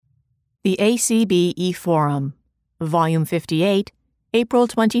The ACB E-Forum, Volume 58, April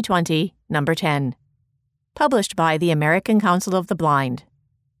 2020, Number 10. Published by the American Council of the Blind.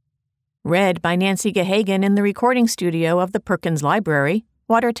 Read by Nancy Gahagan in the recording studio of the Perkins Library,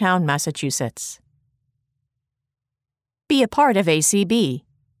 Watertown, Massachusetts. Be a part of ACB.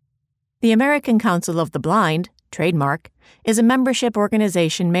 The American Council of the Blind, trademark, is a membership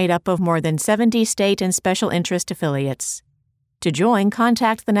organization made up of more than 70 state and special interest affiliates. To join,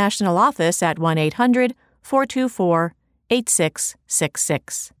 contact the national office at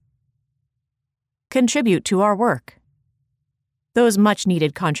 1-800-424-8666. Contribute to our work. Those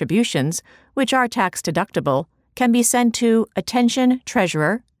much-needed contributions, which are tax-deductible, can be sent to Attention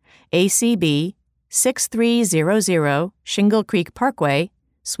Treasurer, ACB, 6300 Shingle Creek Parkway,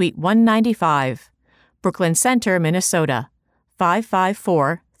 Suite 195, Brooklyn Center, Minnesota,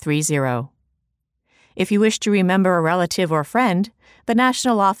 55430. If you wish to remember a relative or friend, the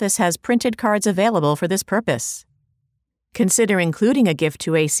National Office has printed cards available for this purpose. Consider including a gift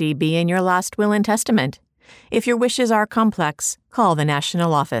to ACB in your last will and testament. If your wishes are complex, call the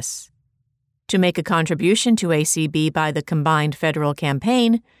National Office. To make a contribution to ACB by the combined federal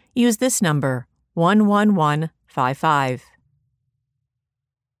campaign, use this number, 11155.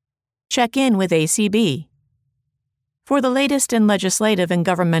 Check in with ACB. For the latest in legislative and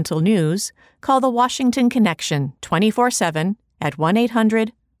governmental news, call the Washington Connection 24/7 at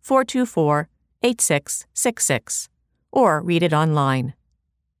 1-800-424-8666 or read it online.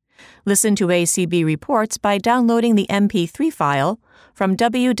 Listen to ACB reports by downloading the MP3 file from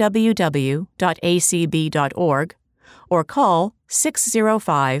www.acb.org or call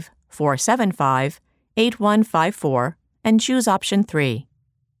 605-475-8154 and choose option 3.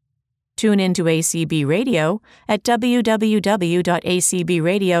 Tune in to ACB Radio at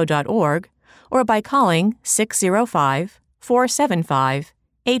www.acbradio.org or by calling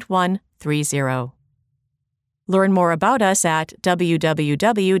 605-475-8130. Learn more about us at www.acb.org.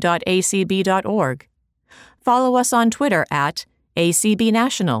 Follow us on Twitter at ACB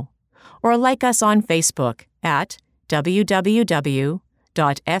National or like us on Facebook at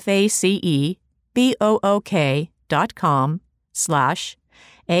www.africanconcilofficial.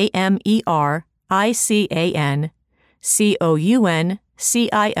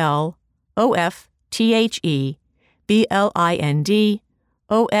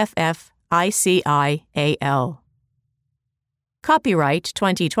 Copyright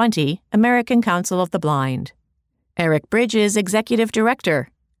 2020, American Council of the Blind. Eric Bridges, Executive Director.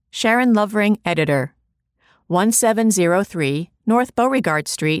 Sharon Lovering, Editor. 1703 North Beauregard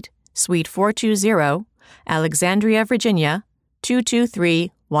Street, Suite 420, Alexandria, Virginia,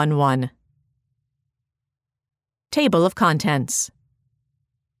 22311. Table of Contents.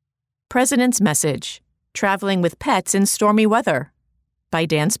 President's Message, Traveling with Pets in Stormy Weather, by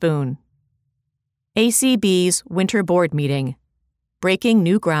Dan Spoon. ACB's Winter Board Meeting, Breaking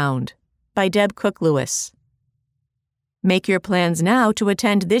New Ground, by Deb Cook Lewis. Make your plans now to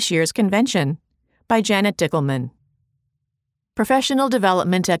attend this year's convention, by Janet Dickelman. Professional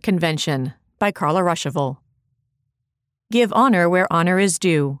Development at Convention, by Carla Ruschival. Give Honor Where Honor is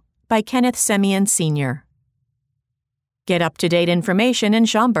Due, by Kenneth Semien Sr. Get up-to-date information in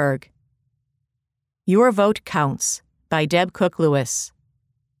Schaumburg. Your Vote Counts, by Deb Cook Lewis.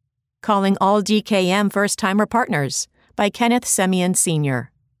 Calling All DKM First-Timer Partners, by Kenneth Semien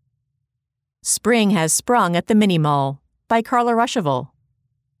Sr. Spring Has Sprung at the Mini Mall, by Carla Ruschival.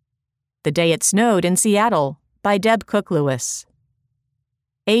 The Day It Snowed in Seattle, by Deb Cook Lewis.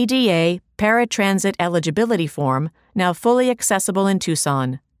 ADA Paratransit Eligibility Form Now Fully Accessible in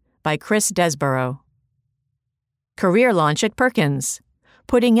Tucson, by Chris Desborough. Career Launch at Perkins,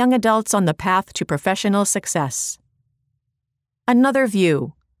 Putting Young Adults on the Path to Professional Success. Another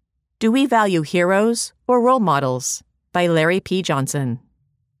View, Do We Value Heroes or Role Models, by Larry P. Johnson.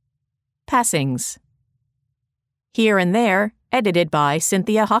 Passings. Here and There, edited by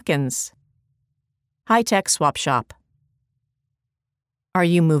Cynthia Hawkins. High-Tech Swap Shop. Are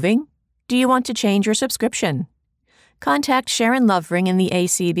you moving? Do you want to change your subscription? Contact Sharon Lovering in the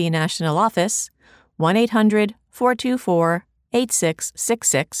ACB National Office,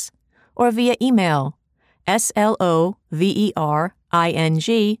 1-800-424-8666, or via email,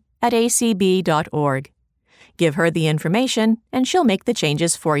 slovering@acb.org. Give her the information, and she'll make the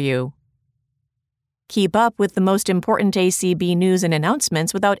changes for you. Keep up with the most important ACB news and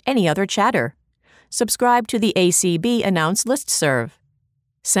announcements without any other chatter. Subscribe to the ACB Announce listserv.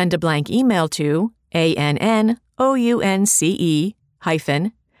 Send a blank email to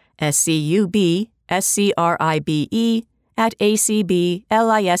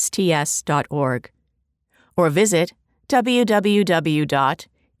ANNOUNCE-SCUBSCRIBE@acblists.org or visit www.acb.org.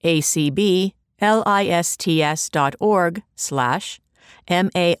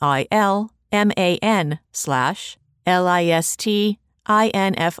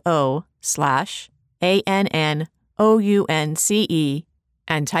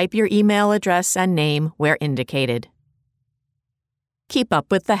 and type your email address and name where indicated. Keep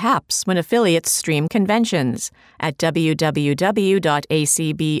up with the haps when affiliates stream conventions at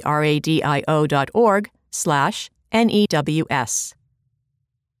www.acbradio.org/NEWS.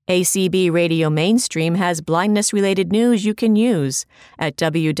 ACB Radio Mainstream has blindness-related news you can use at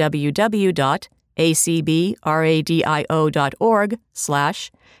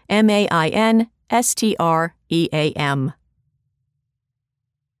www.acbradio.org/MAINSTREAM.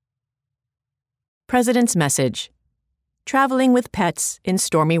 President's Message: Traveling with Pets in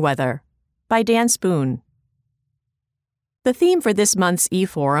Stormy Weather by Dan Spoon. The theme for this month's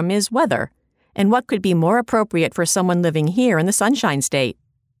e-forum is weather, and what could be more appropriate for someone living here in the Sunshine State?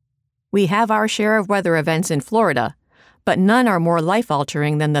 We have our share of weather events in Florida, but none are more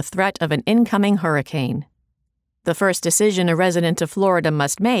life-altering than the threat of an incoming hurricane. The first decision a resident of Florida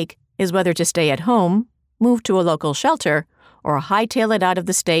must make is whether to stay at home, move to a local shelter, or hightail it out of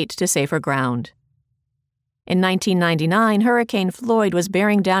the state to safer ground. In 1999, Hurricane Floyd was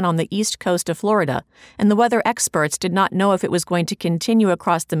bearing down on the east coast of Florida, and the weather experts did not know if it was going to continue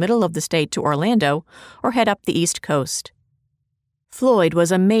across the middle of the state to Orlando or head up the east coast. Floyd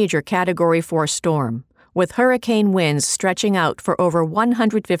was a major Category 4 storm, with hurricane winds stretching out for over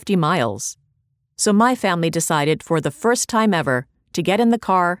 150 miles. So my family decided for the first time ever to get in the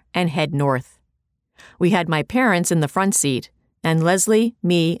car and head north. We had my parents in the front seat, and Leslie,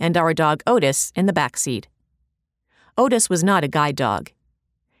 me, and our dog Otis in the back seat. Otis was not a guide dog.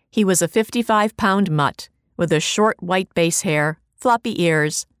 He was a 55-pound mutt with a short white base hair, floppy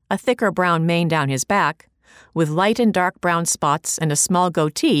ears, a thicker brown mane down his back, with light and dark brown spots and a small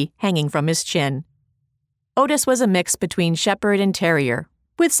goatee hanging from his chin. Otis was a mix between shepherd and terrier,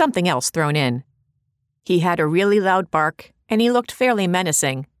 with something else thrown in. He had a really loud bark, and he looked fairly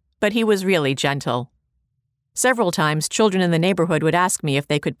menacing, but he was really gentle. Several times, children in the neighborhood would ask me if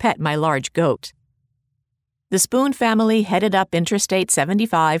they could pet my large goat. The Spoon family headed up Interstate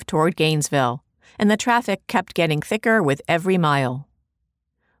 75 toward Gainesville, and the traffic kept getting thicker with every mile.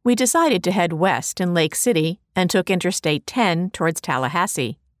 We decided to head west in Lake City and took Interstate 10 towards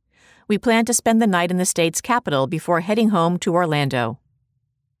Tallahassee. We planned to spend the night in the state's capital before heading home to Orlando.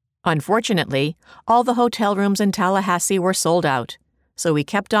 Unfortunately, all the hotel rooms in Tallahassee were sold out, so we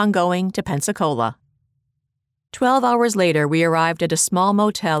kept on going to Pensacola. 12 hours later, we arrived at a small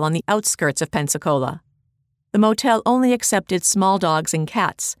motel on the outskirts of Pensacola. The motel only accepted small dogs and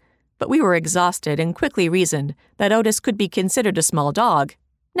cats, but we were exhausted and quickly reasoned that Otis could be considered a small dog,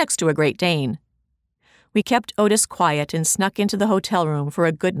 next to a Great Dane. We kept Otis quiet and snuck into the hotel room for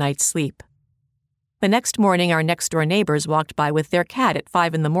a good night's sleep. The next morning, our next-door neighbors walked by with their cat at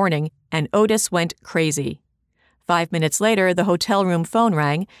 5 a.m, and Otis went crazy. 5 minutes later, the hotel room phone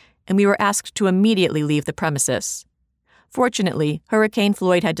rang, and we were asked to immediately leave the premises. Fortunately, Hurricane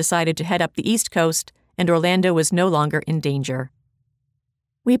Floyd had decided to head up the East Coast, and Orlando was no longer in danger.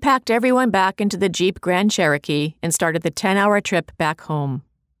 We packed everyone back into the Jeep Grand Cherokee and started the 10-hour trip back home.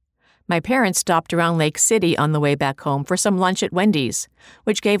 My parents stopped around Lake City on the way back home for some lunch at Wendy's,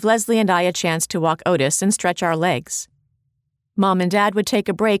 which gave Leslie and I a chance to walk Otis and stretch our legs. Mom and Dad would take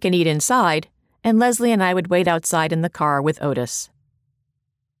a break and eat inside, and Leslie and I would wait outside in the car with Otis.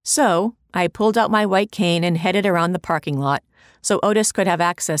 So, I pulled out my white cane and headed around the parking lot so Otis could have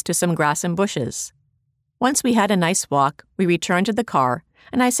access to some grass and bushes. Once we had a nice walk, we returned to the car,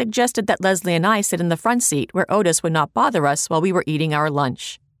 and I suggested that Leslie and I sit in the front seat where Otis would not bother us while we were eating our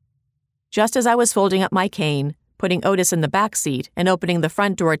lunch. Just as I was folding up my cane, putting Otis in the back seat, and opening the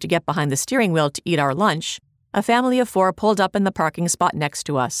front door to get behind the steering wheel to eat our lunch, a family of 4 pulled up in the parking spot next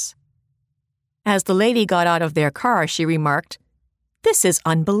to us. As the lady got out of their car, she remarked, "This is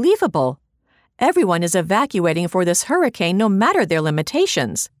unbelievable. Everyone is evacuating for this hurricane no matter their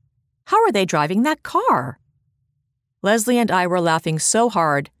limitations. How are they driving that car?" Leslie and I were laughing so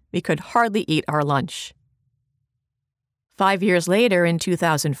hard we could hardly eat our lunch. 5 years later, in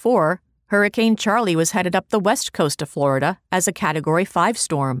 2004, Hurricane Charlie was headed up the west coast of Florida as a Category 5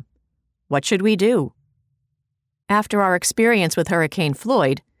 storm. What should we do? After our experience with Hurricane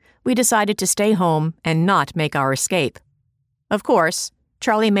Floyd, we decided to stay home and not make our escape. Of course,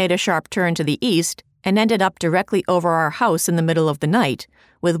 Charlie made a sharp turn to the east and ended up directly over our house in the middle of the night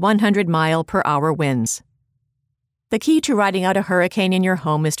with 100-mile-per-hour winds. The key to riding out a hurricane in your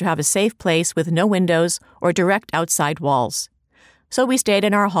home is to have a safe place with no windows or direct outside walls. So we stayed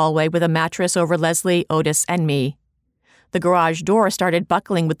in our hallway with a mattress over Leslie, Otis, and me. The garage door started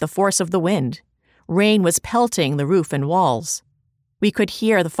buckling with the force of the wind. Rain was pelting the roof and walls. We could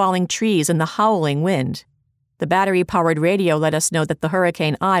hear the falling trees and the howling wind. The battery-powered radio let us know that the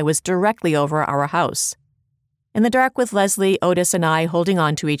hurricane eye was directly over our house. In the dark with Leslie, Otis, and I holding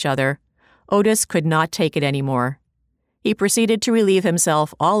on to each other, Otis could not take it anymore. He proceeded to relieve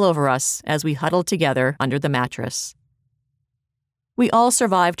himself all over us as we huddled together under the mattress. We all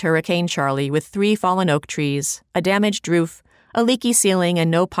survived Hurricane Charlie with 3 fallen oak trees, a damaged roof, a leaky ceiling,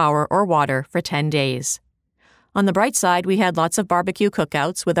 and no power or water for 10 days. On the bright side, we had lots of barbecue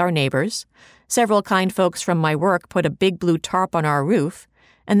cookouts with our neighbors. Several kind folks from my work put a big blue tarp on our roof,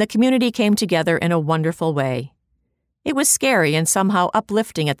 and the community came together in a wonderful way. It was scary and somehow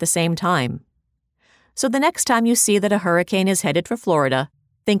uplifting at the same time. So the next time you see that a hurricane is headed for Florida,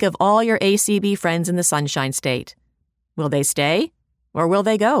 think of all your ACB friends in the Sunshine State. Will they stay, or will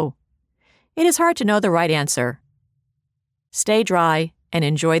they go? It is hard to know the right answer. Stay dry and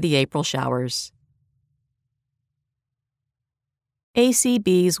enjoy the April showers.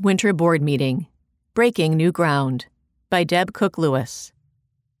 ACB's Winter Board Meeting, Breaking New Ground, by Deb Cook Lewis.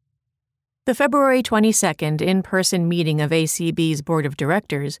 The February 22nd in-person meeting of ACB's Board of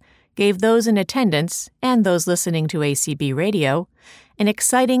Directors gave those in attendance, and those listening to ACB radio, an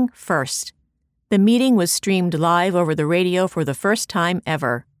exciting first. The meeting was streamed live over the radio for the first time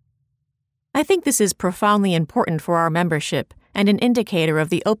ever. I think this is profoundly important for our membership and an indicator of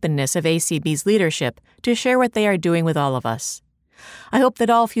the openness of ACB's leadership to share what they are doing with all of us. I hope that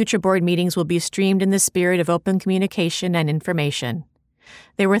all future board meetings will be streamed in the spirit of open communication and information.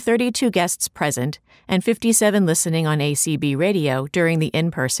 There were 32 guests present and 57 listening on ACB radio during the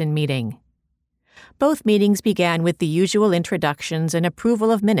in-person meeting. Both meetings began with the usual introductions and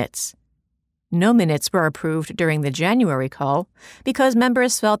approval of minutes. No minutes were approved during the January call because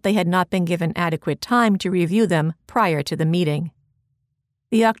members felt they had not been given adequate time to review them prior to the meeting.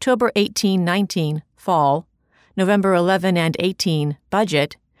 The October 18-19 fall, November 11 and 18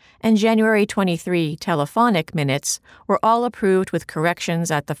 budget, and January 23 telephonic minutes were all approved with corrections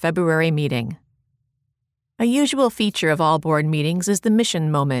at the February meeting. A usual feature of all board meetings is the mission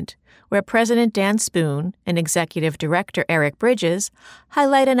moment, where President Dan Spoon and Executive Director Eric Bridges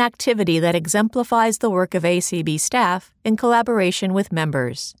highlight an activity that exemplifies the work of ACB staff in collaboration with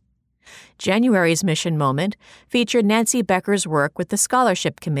members. January's mission moment featured Nancy Becker's work with the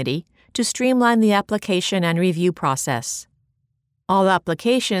Scholarship Committee to streamline the application and review process. All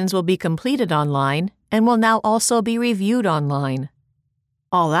applications will be completed online and will now also be reviewed online.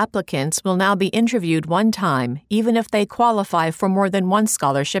 All applicants will now be interviewed one time, even if they qualify for more than one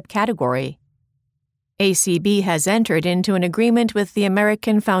scholarship category. ACB has entered into an agreement with the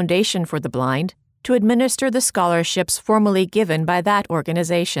American Foundation for the Blind to administer the scholarships formally given by that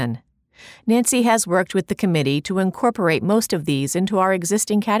organization. Nancy has worked with the committee to incorporate most of these into our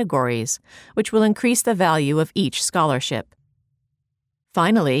existing categories, which will increase the value of each scholarship.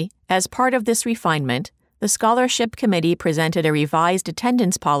 Finally, as part of this refinement, the Scholarship Committee presented a revised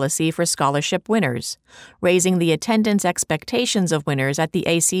attendance policy for scholarship winners, raising the attendance expectations of winners at the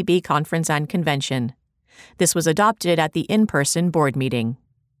ACB Conference and Convention. This was adopted at the in-person board meeting.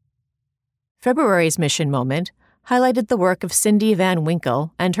 February's mission moment highlighted the work of Cindy Van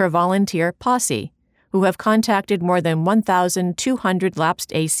Winkle and her volunteer posse, who have contacted more than 1,200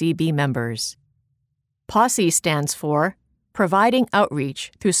 lapsed ACB members. Posse stands for Providing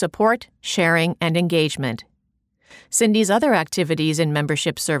Outreach Through Support, Sharing, and Engagement. Cindy's other activities in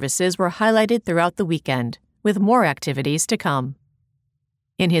membership services were highlighted throughout the weekend, with more activities to come.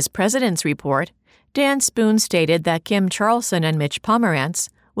 In his President's Report, Dan Spoon stated that Kim Charlson and Mitch Pomerantz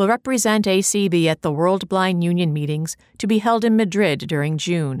will represent ACB at the World Blind Union meetings to be held in Madrid during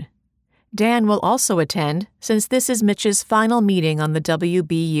June. Dan will also attend, since this is Mitch's final meeting on the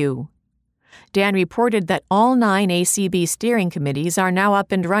WBU. Dan reported that all 9 ACB steering committees are now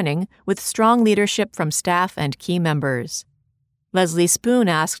up and running with strong leadership from staff and key members. Leslie Spoon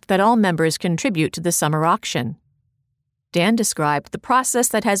asked that all members contribute to the summer auction. Dan described the process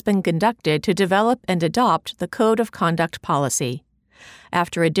that has been conducted to develop and adopt the Code of Conduct policy.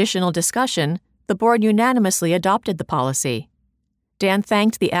 After additional discussion, the board unanimously adopted the policy. Dan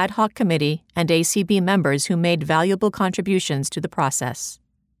thanked the ad hoc committee and ACB members who made valuable contributions to the process.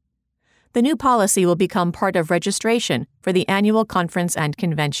 The new policy will become part of registration for the annual conference and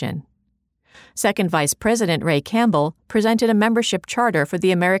convention. Second Vice President Ray Campbell presented a membership charter for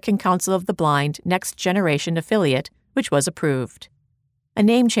the American Council of the Blind Next Generation affiliate, which was approved. A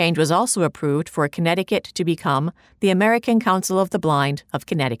name change was also approved for Connecticut to become the American Council of the Blind of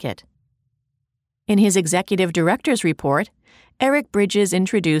Connecticut. In his Executive Director's Report, Eric Bridges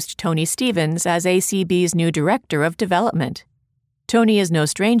introduced Tony Stevens as ACB's new Director of Development. Tony is no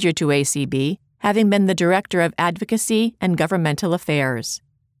stranger to ACB, having been the Director of Advocacy and Governmental Affairs.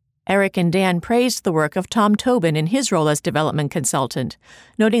 Eric and Dan praised the work of Tom Tobin in his role as development consultant,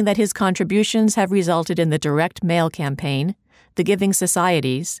 noting that his contributions have resulted in the Direct Mail campaign, the Giving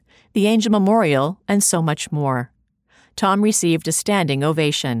Societies, the Angel Memorial, and so much more. Tom received a standing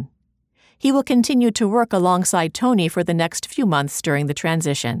ovation. He will continue to work alongside Tony for the next few months during the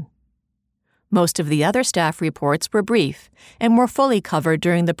transition. Most of the other staff reports were brief and were fully covered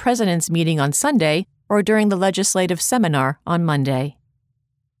during the President's meeting on Sunday or during the legislative seminar on Monday.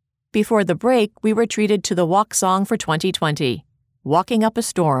 Before the break, we were treated to the walk song for 2020, Walking Up a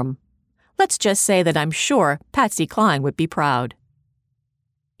Storm. Let's just say that I'm sure Patsy Cline would be proud.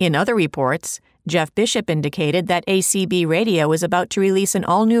 In other reports, Jeff Bishop indicated that ACB Radio is about to release an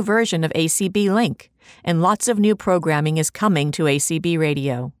all-new version of ACB Link, and lots of new programming is coming to ACB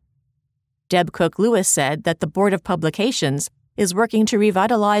Radio. Deb Cook Lewis said that the Board of Publications is working to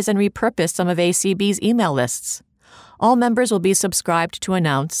revitalize and repurpose some of ACB's email lists. All members will be subscribed to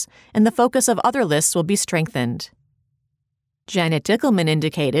Announce, and the focus of other lists will be strengthened. Janet Dickelman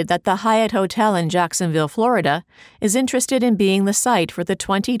indicated that the Hyatt Hotel in Jacksonville, Florida, is interested in being the site for the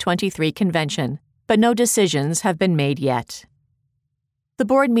 2023 convention, but no decisions have been made yet. The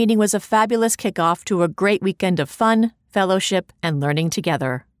board meeting was a fabulous kickoff to a great weekend of fun, fellowship, and learning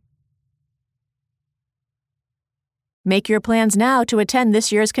together. Make your plans now to attend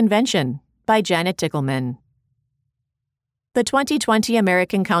this year's convention, by Janet Dickelman. The 2020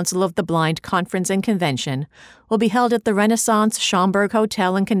 American Council of the Blind Conference and Convention will be held at the Renaissance Schaumburg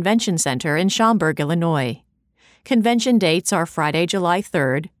Hotel and Convention Center in Schaumburg, Illinois. Convention dates are Friday, July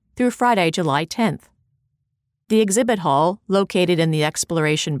 3rd through Friday, July 10th. The exhibit hall, located in the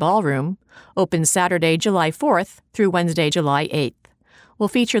Exploration Ballroom, opens Saturday, July 4th through Wednesday, July 8th. Will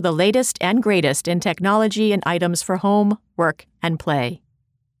feature the latest and greatest in technology and items for home, work, and play.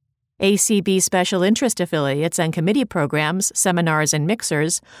 ACB Special Interest Affiliates and Committee programs, seminars, and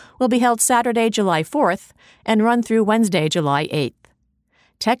mixers will be held Saturday, July 4th and run through Wednesday, July 8th.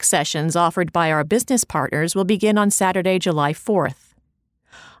 Tech sessions offered by our business partners will begin on Saturday, July 4th.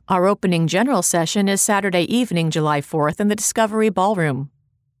 Our opening general session is Saturday evening, July 4th in the Discovery Ballroom.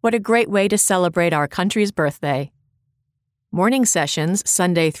 What a great way to celebrate our country's birthday. Morning sessions,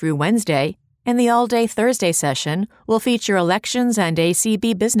 Sunday through Wednesday, and the all-day Thursday session will feature elections and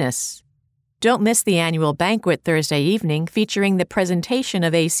ACB business. Don't miss the annual banquet Thursday evening featuring the presentation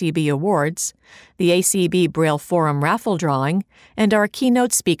of ACB awards, the ACB Braille Forum raffle drawing, and our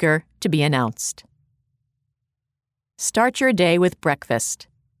keynote speaker to be announced. Start your day with breakfast.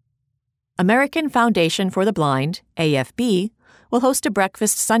 American Foundation for the Blind, AFB, will host a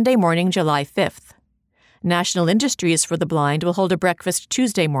breakfast Sunday morning, July 5th. National Industries for the Blind will hold a breakfast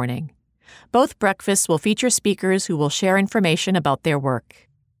Tuesday morning. Both breakfasts will feature speakers who will share information about their work.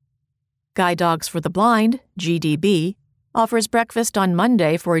 Guide Dogs for the Blind, GDB, offers breakfast on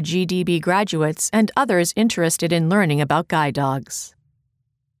Monday for GDB graduates and others interested in learning about guide dogs.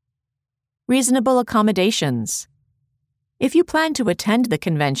 Reasonable accommodations. If you plan to attend the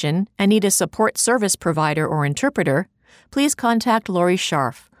convention and need a support service provider or interpreter, please contact Lori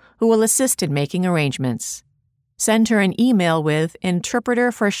Scharf, who will assist in making arrangements. Send her an email with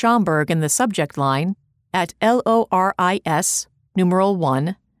Interpreter for Schaumburg in the subject line at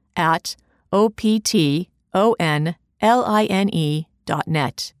LORIS1 at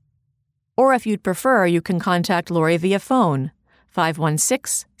OPTONLINE.net. Or if you'd prefer, you can contact Lori via phone,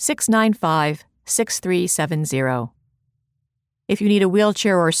 516-695-6370. If you need a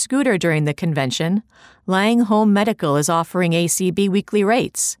wheelchair or scooter during the convention, Lang Home Medical is offering ACB weekly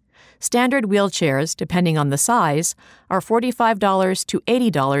rates. Standard wheelchairs, depending on the size, are $45 to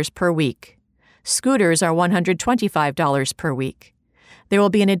 $80 per week. Scooters are $125 per week. There will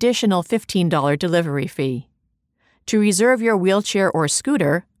be an additional $15 delivery fee. To reserve your wheelchair or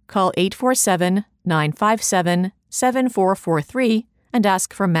scooter, call 847-957-7443 and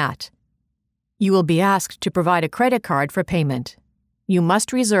ask for Matt. You will be asked to provide a credit card for payment. You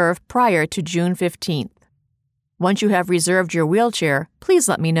must reserve prior to June 15th. Once you have reserved your wheelchair, please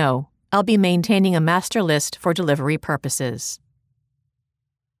let me know. I'll be maintaining a master list for delivery purposes.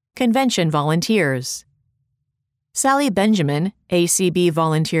 Convention volunteers. Sally Benjamin, ACB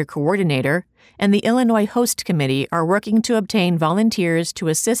Volunteer Coordinator, and the Illinois Host Committee are working to obtain volunteers to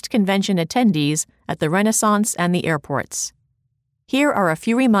assist convention attendees at the Renaissance and the airports. Here are a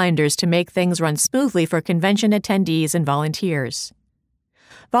few reminders to make things run smoothly for convention attendees and volunteers.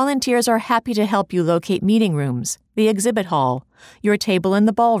 Volunteers are happy to help you locate meeting rooms, the exhibit hall, your table in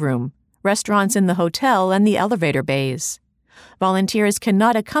the ballroom, restaurants in the hotel, and the elevator bays. Volunteers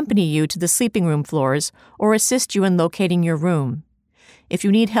cannot accompany you to the sleeping room floors or assist you in locating your room. If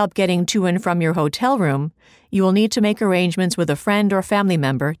you need help getting to and from your hotel room, you will need to make arrangements with a friend or family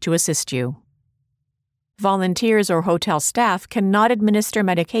member to assist you. Volunteers or hotel staff cannot administer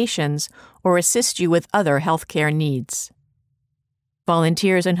medications or assist you with other healthcare needs.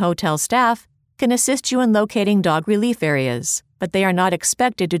 Volunteers and hotel staff can assist you in locating dog relief areas, but they are not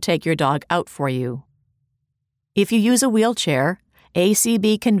expected to take your dog out for you. If you use a wheelchair,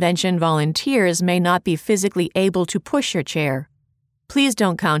 ACB convention volunteers may not be physically able to push your chair. Please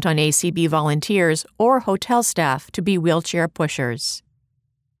don't count on ACB volunteers or hotel staff to be wheelchair pushers.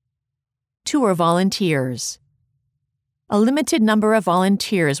 Tour volunteers. A limited number of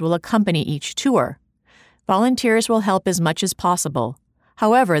volunteers will accompany each tour. Volunteers will help as much as possible.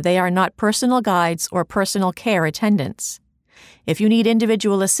 However, they are not personal guides or personal care attendants. If you need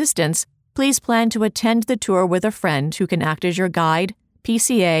individual assistance, please plan to attend the tour with a friend who can act as your guide,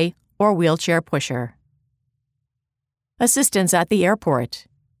 PCA, or wheelchair pusher. Assistance at the airport.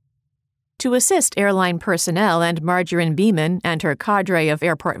 To assist airline personnel and Margarine Beeman and her cadre of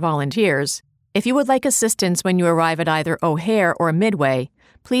airport volunteers, if you would like assistance when you arrive at either O'Hare or Midway,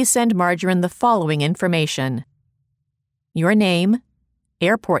 please send Margarine the following information: your name,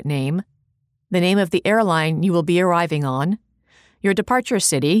 airport name, the name of the airline you will be arriving on, your departure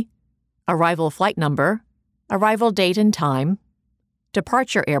city, arrival flight number, arrival date and time,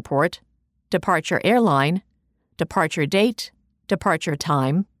 departure airport, departure airline, departure date, departure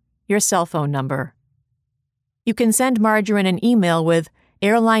time, your cell phone number. You can send Margarine an email with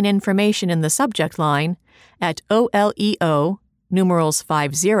airline information in the subject line at OLEO numerals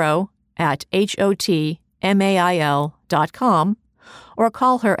 50 at hotmail.com or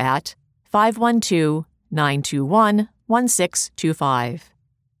call her at 512-921-1625.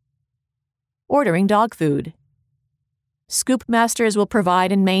 Ordering dog food. Scoop Masters will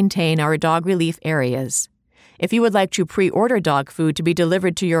provide and maintain our dog relief areas. If you would like to pre-order dog food to be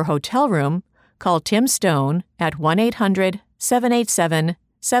delivered to your hotel room, call Tim Stone at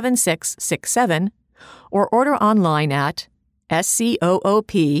 1-800-787-7667 or order online at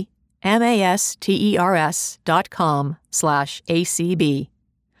scoopmasters.com/ACB.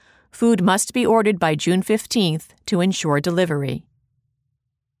 Food must be ordered by June 15th to ensure delivery.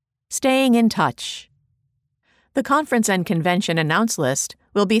 Staying in touch. The conference and convention announce list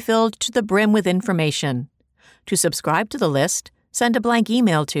will be filled to the brim with information. To subscribe to the list, send a blank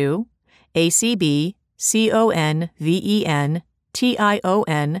email to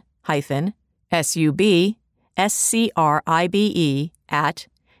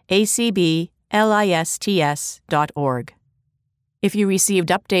If you received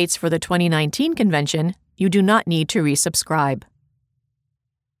updates for the 2019 convention, you do not need to resubscribe.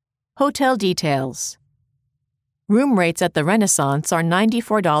 Hotel details. Room rates at the Renaissance are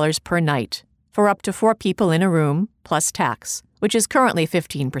 $94 per night, for up to 4 people in a room, plus tax, which is currently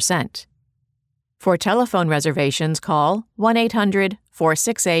 15%. For telephone reservations, call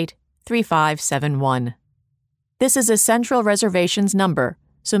 1-800-468-3571. This is a central reservations number,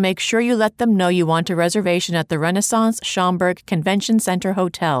 so make sure you let them know you want a reservation at the Renaissance Schaumburg Convention Center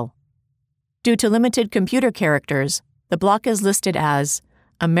Hotel. Due to limited computer characters, the block is listed as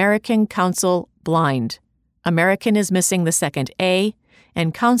American Council Blind. American is missing the second A,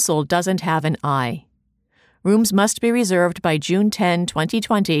 and Council doesn't have an I. Rooms must be reserved by June 10,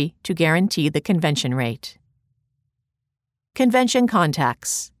 2020 to guarantee the convention rate. Convention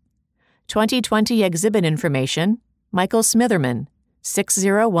contacts. 2020 exhibit information, Michael Smitherman,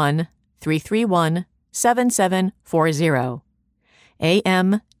 601-331-7740.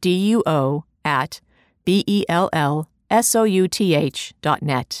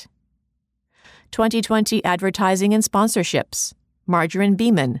 amduo@bellsouth.net. 2020 advertising and sponsorships, Margarine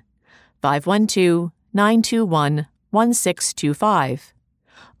Beeman, 512-921-1625.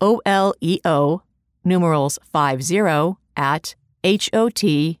 OLEO, numerals 50 at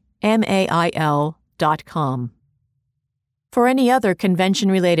hotmail.com. For any other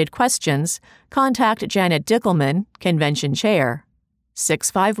convention-related questions, contact Janet Dickelman, Convention Chair,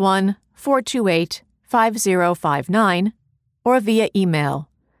 651-428-5059, or via email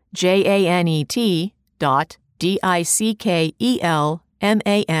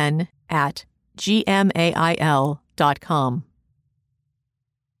janet.dickelman@gmail.com.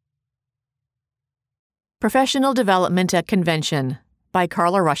 Professional Development at Convention by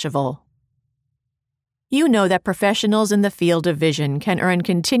Carla Ruschival. You know that professionals in the field of vision can earn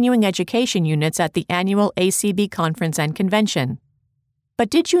continuing education units at the annual ACB Conference and Convention. But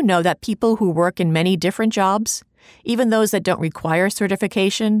did you know that people who work in many different jobs, even those that don't require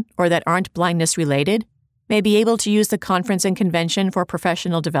certification or that aren't blindness-related, may be able to use the conference and convention for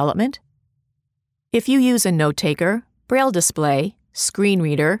professional development? If you use a note-taker, braille display, screen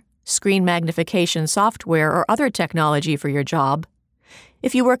reader, screen magnification software, or other technology for your job,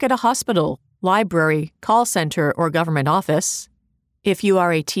 if you work at a hospital, library, call center, or government office, if you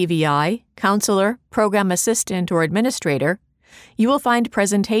are a TVI, counselor, program assistant, or administrator, you will find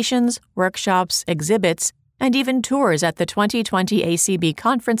presentations, workshops, exhibits, and even tours at the 2020 ACB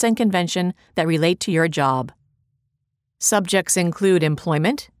Conference and Convention that relate to your job. Subjects include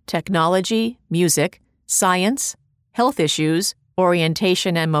employment, technology, music, science, health issues,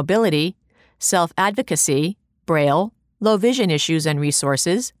 orientation and mobility, self-advocacy, braille, low vision issues and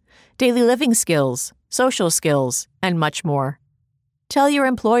resources, daily living skills, social skills, and much more. Tell your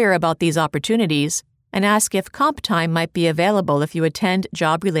employer about these opportunities and ask if comp time might be available if you attend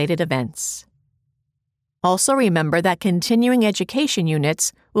job-related events. Also remember that continuing education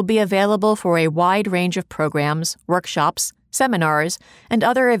units will be available for a wide range of programs, workshops, seminars, and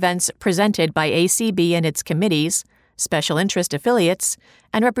other events presented by ACB and its committees, special interest affiliates,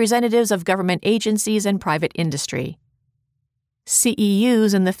 and representatives of government agencies and private industry.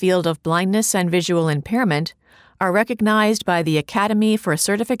 CEUs in the field of blindness and visual impairment are recognized by the Academy for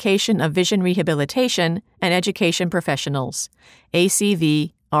Certification of Vision Rehabilitation and Education Professionals,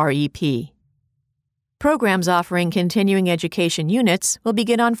 ACV-REP. Programs offering continuing education units will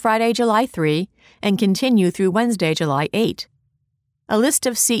begin on Friday, July 3, and continue through Wednesday, July 8. A list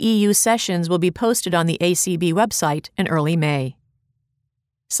of CEU sessions will be posted on the ACB website in early May.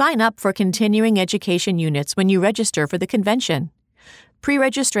 Sign up for continuing education units when you register for the convention.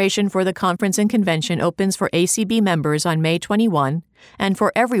 Pre-registration for the conference and convention opens for ACB members on May 21 and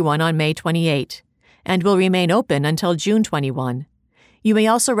for everyone on May 28, and will remain open until June 21. You may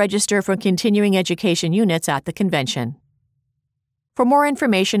also register for continuing education units at the convention. For more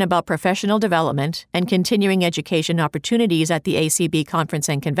information about professional development and continuing education opportunities at the ACB Conference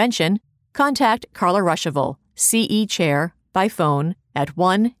and Convention, contact Carla Ruschival, CE Chair, by phone at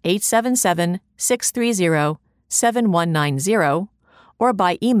 1-877-630-7190 or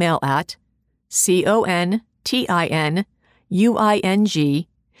by email at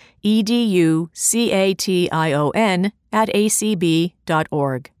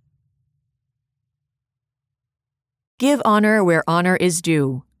continuingeducation@acb.org. Give Honor Where Honor is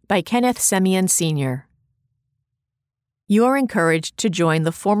Due by Kenneth Semien Sr. You are encouraged to join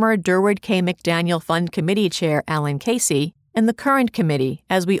the former Durward K. McDaniel Fund Committee Chair Alan Casey and the current committee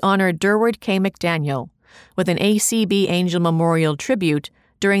as we honor Durward K. McDaniel with an ACB Angel Memorial Tribute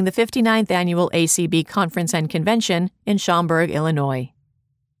during the 59th Annual ACB Conference and Convention in Schaumburg, Illinois.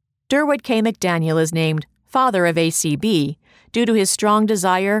 Durward K. McDaniel is named Father of ACB due to his strong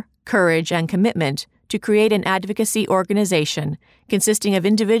desire, courage, and commitment to create an advocacy organization consisting of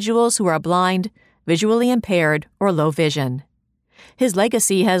individuals who are blind, visually impaired, or low vision. His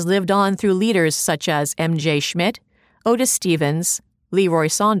legacy has lived on through leaders such as M.J. Schmidt, Otis Stevens, Leroy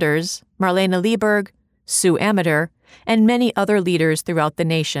Saunders, Marlena Lieberg, Sue Amater, and many other leaders throughout the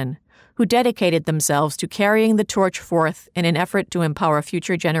nation who dedicated themselves to carrying the torch forth in an effort to empower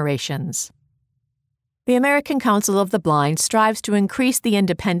future generations. The American Council of the Blind strives to increase the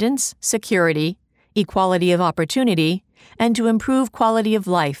independence, security, equality of opportunity, and to improve quality of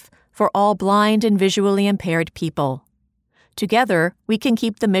life for all blind and visually impaired people. Together, we can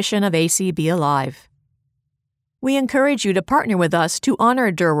keep the mission of ACB alive. We encourage you to partner with us to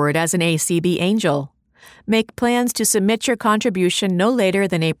honor Durward as an ACB Angel. Make plans to submit your contribution no later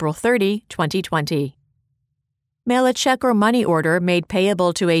than April 30, 2020. Mail a check or money order made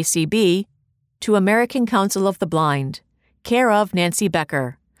payable to ACB to American Council of the Blind, care of Nancy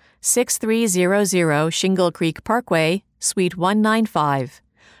Becker, 6300 Shingle Creek Parkway, Suite 195,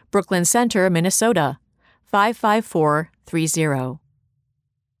 Brooklyn Center, Minnesota, 55430.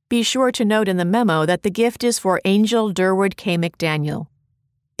 Be sure to note in the memo that the gift is for Angel Durward K. McDaniel.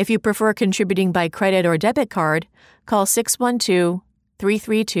 If you prefer contributing by credit or debit card, call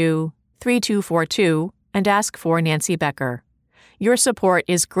 612-332-3242 and ask for Nancy Becker. Your support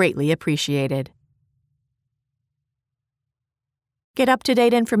is greatly appreciated. Get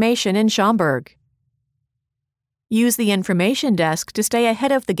up-to-date information in Schaumburg. Use the information desk to stay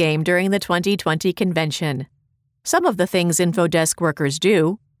ahead of the game during the 2020 convention. Some of the things InfoDesk workers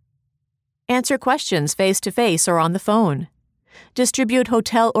do: answer questions face-to-face or on the phone, distribute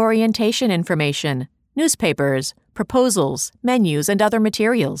hotel orientation information, newspapers, proposals, menus, and other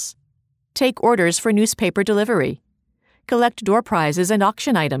materials, take orders for newspaper delivery, collect door prizes and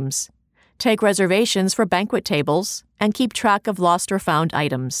auction items, take reservations for banquet tables, and keep track of lost or found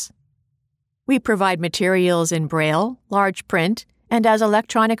items. We provide materials in Braille, large print, and as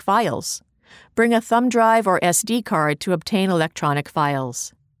electronic files. Bring a thumb drive or SD card to obtain electronic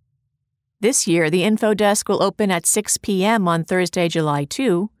files. This year, the info desk will open at 6 p.m. on Thursday, July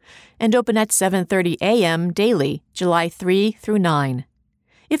 2, and open at 7:30 a.m. daily, July 3 through 9.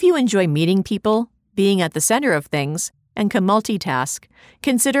 If you enjoy meeting people, being at the center of things, and can multitask,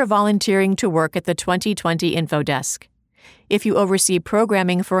 consider volunteering to work at the 2020 info desk. If you oversee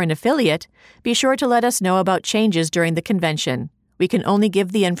programming for an affiliate, be sure to let us know about changes during the convention. We can only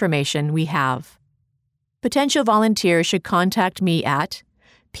give the information we have. Potential volunteers should contact me at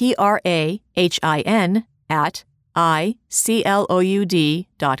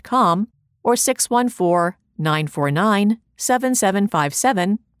prahin@icloud.com or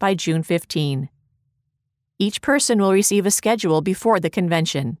 614-949-7757 by June 15. Each person will receive a schedule before the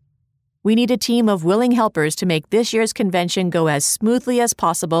convention. We need a team of willing helpers to make this year's convention go as smoothly as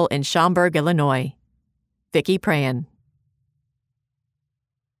possible in Schaumburg, Illinois. Vicki Prahin.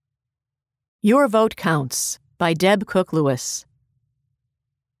 Your Vote Counts by Deb Cook Lewis.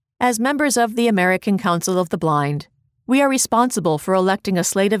 As members of the American Council of the Blind, we are responsible for electing a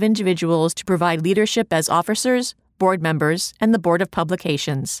slate of individuals to provide leadership as officers, board members, and the Board of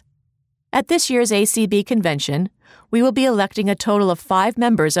Publications. At this year's ACB convention, we will be electing a total of 5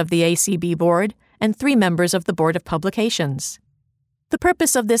 members of the ACB board and 3 members of the Board of Publications. The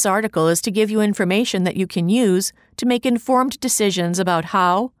purpose of this article is to give you information that you can use to make informed decisions about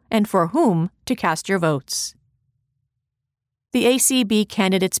how and for whom to cast your votes. The ACB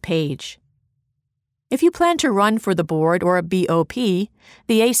Candidates page. If you plan to run for the board or a BOP,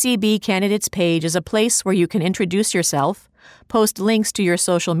 the ACB Candidates page is a place where you can introduce yourself, post links to your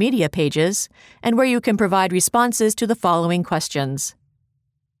social media pages, and where you can provide responses to the following questions.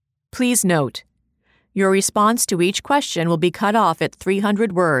 Please note, your response to each question will be cut off at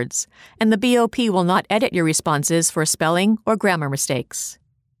 300 words, and the BOP will not edit your responses for spelling or grammar mistakes.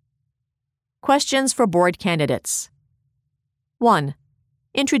 Questions for board candidates. 1.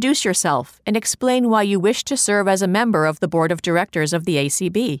 Introduce yourself and explain why you wish to serve as a member of the Board of Directors of the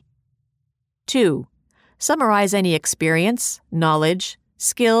ACB. 2. Summarize any experience, knowledge,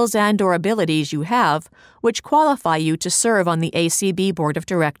 skills, and/or abilities you have which qualify you to serve on the ACB Board of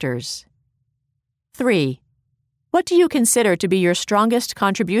Directors. 3. What do you consider to be your strongest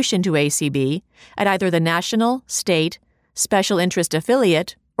contribution to ACB at either the national, state, special interest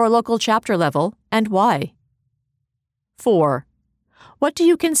affiliate, or local chapter level, and why? 4. What do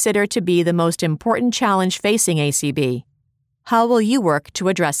you consider to be the most important challenge facing ACB? How will you work to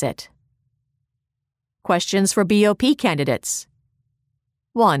address it? Questions for BOP candidates.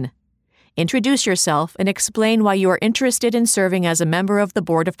 1. Introduce yourself and explain why you are interested in serving as a member of the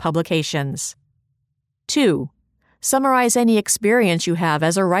Board of Publications. 2. Summarize any experience you have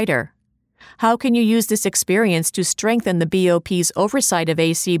as a writer. How can you use this experience to strengthen the BOP's oversight of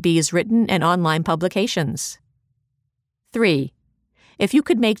ACB's written and online publications? 3. If you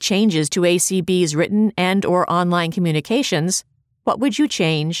could make changes to ACB's written and/or online communications, what would you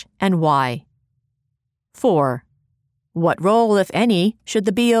change and why? 4. What role, if any, should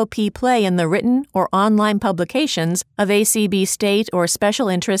the BOP play in the written or online publications of ACB state or special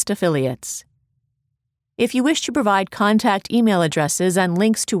interest affiliates? If you wish to provide contact email addresses and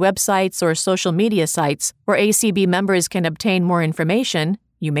links to websites or social media sites where ACB members can obtain more information,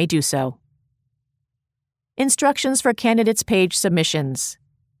 you may do so. Instructions for candidates page submissions.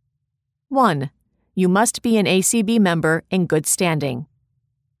 1. You must be an ACB member in good standing.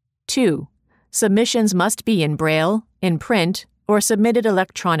 2. Submissions must be in Braille, in print, or submitted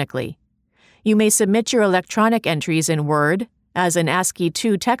electronically. You may submit your electronic entries in Word, as an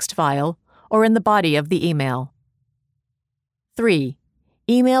ASCII-2 text file, or in the body of the email. 3.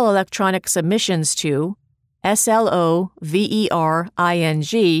 Email electronic submissions to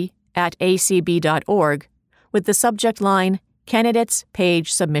slovering@acb.org with the subject line Candidates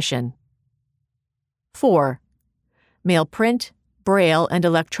Page Submission. 4. Mail print, Braille, and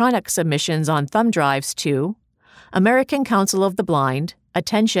electronic submissions on thumb drives to American Council of the Blind,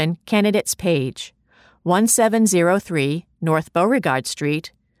 Attention Candidates Page, 1703 North Beauregard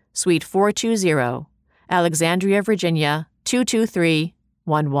Street, Suite 420, Alexandria, Virginia,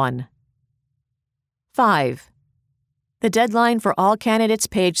 22311. 5. The deadline for all candidates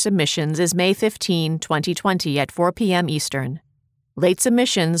page submissions is May 15, 2020 at 4 p.m. Eastern. Late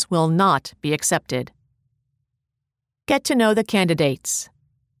submissions will not be accepted. Get to know the candidates.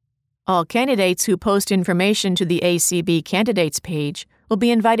 All candidates who post information to the ACB Candidates page will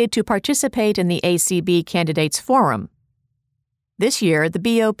be invited to participate in the ACB Candidates Forum. This year, the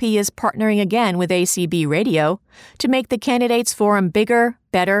BOP is partnering again with ACB Radio to make the Candidates Forum bigger,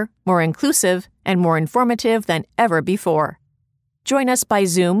 better, more inclusive, and more informative than ever before. Join us by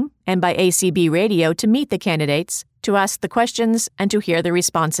Zoom and by ACB Radio to meet the candidates, to ask the questions, and to hear the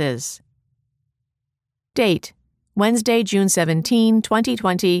responses. Date: Wednesday, June 17,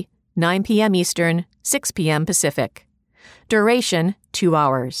 2020, 9 p.m. Eastern, 6 p.m. Pacific. Duration: 2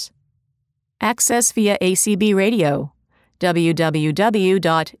 hours. Access via ACB Radio,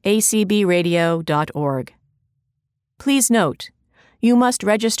 www.acbradio.org. Please note, you must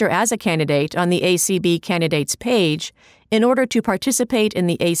register as a candidate on the ACB Candidates page in order to participate in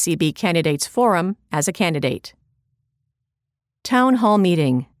the ACB Candidates Forum as a candidate. Town Hall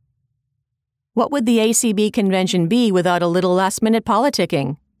Meeting. What would the ACB convention be without a little last-minute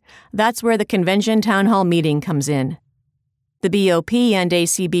politicking? That's where the convention town hall meeting comes in. The BOP and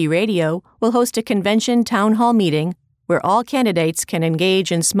ACB Radio will host a convention town hall meeting where all candidates can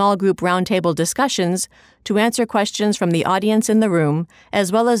engage in small group roundtable discussions to answer questions from the audience in the room, as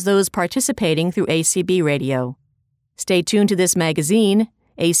well as those participating through ACB Radio. Stay tuned to this magazine,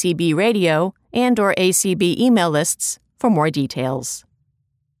 ACB Radio, and/or ACB email lists for more details.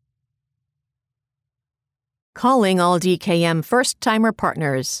 Calling All DKM First-Timer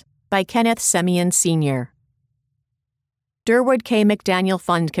Partners by Kenneth Semien Sr. Durward K. McDaniel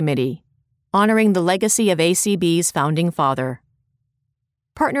Fund Committee, honoring the legacy of ACB's founding father.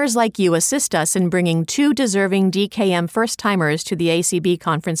 Partners like you assist us in bringing 2 deserving DKM first-timers to the ACB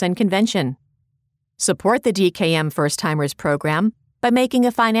Conference and Convention. Support the DKM First-Timers program by making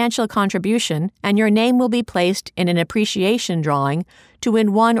a financial contribution, and your name will be placed in an appreciation drawing to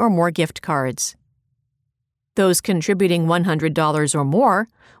win 1 or more gift cards. Those contributing $100 or more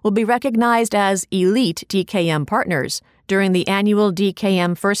will be recognized as Elite DKM Partners during the annual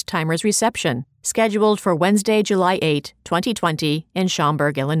DKM First-Timers Reception, scheduled for Wednesday, July 8, 2020, in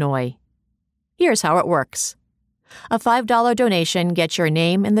Schaumburg, Illinois. Here's how it works. A $5 donation gets your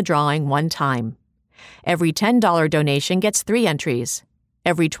name in the drawing 1 time. Every $10 donation gets 3 entries.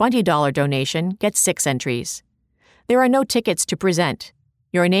 Every $20 donation gets 6 entries. There are no tickets to present.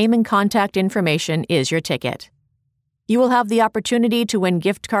 Your name and contact information is your ticket. You will have the opportunity to win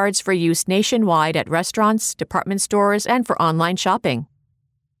gift cards for use nationwide at restaurants, department stores, and for online shopping.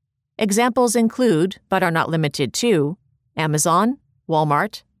 Examples include, but are not limited to, Amazon,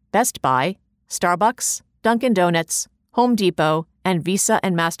 Walmart, Best Buy, Starbucks, Dunkin' Donuts, Home Depot, and Visa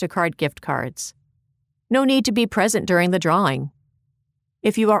and MasterCard gift cards. No need to be present during the drawing.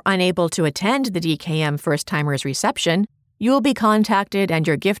 If you are unable to attend the DKM First-Timers Reception, you will be contacted and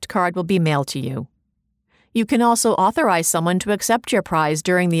your gift card will be mailed to you. You can also authorize someone to accept your prize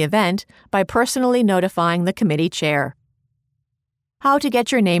during the event by personally notifying the committee chair. How to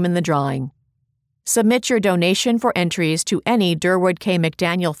get your name in the drawing. Submit your donation for entries to any Durward K.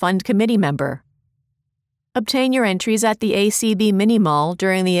 McDaniel Fund Committee member. Obtain your entries at the ACB Mini Mall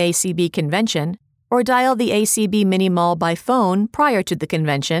during the ACB convention, or dial the ACB Mini Mall by phone prior to the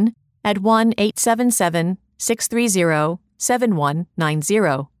convention at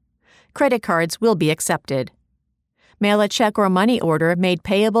 1-877-630-7190. Credit cards will be accepted. Mail a check or money order made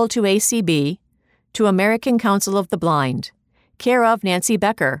payable to ACB, to American Council of the Blind, care of Nancy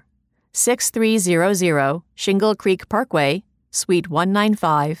Becker, 6300 Shingle Creek Parkway, Suite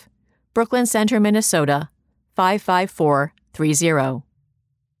 195, Brooklyn Center, Minnesota, 55430.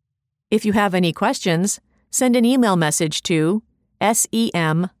 If you have any questions, send an email message to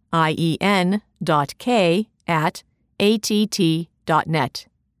semien.k@att.net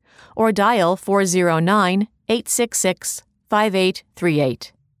or dial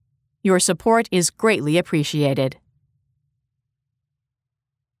 409-866-5838. Your support is greatly appreciated.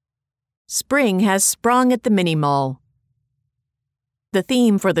 Spring has sprung at the Mini Mall. The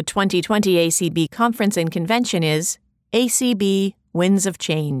theme for the 2020 ACB Conference and Convention is ACB Winds of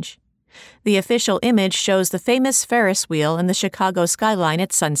Change. The official image shows the famous Ferris wheel in the Chicago skyline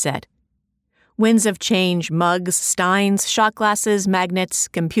at sunset. Winds of Change mugs, steins, shot glasses, magnets,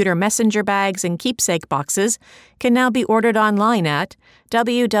 computer messenger bags, and keepsake boxes can now be ordered online at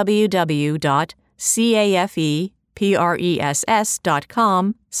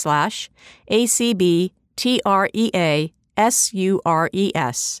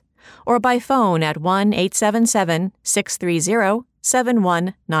or by phone at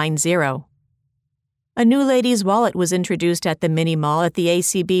 1-877-630-7190. A new ladies' wallet was introduced at the Mini Mall at the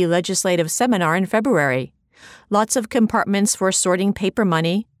ACB Legislative Seminar in February. Lots of compartments for sorting paper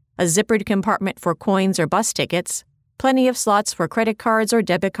money, a zippered compartment for coins or bus tickets, plenty of slots for credit cards or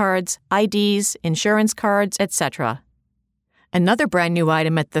debit cards, IDs, insurance cards, etc. Another brand new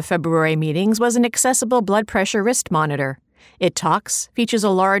item at the February meetings was an accessible blood pressure wrist monitor. It talks, features a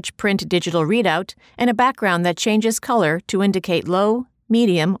large print digital readout, and a background that changes color to indicate low,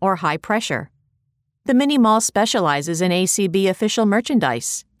 medium, or high pressure. The mini mall specializes in ACB official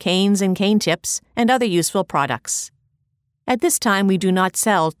merchandise, canes and cane tips, and other useful products. At this time, we do not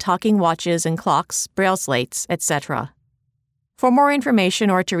sell talking watches and clocks, braille slates, etc. For more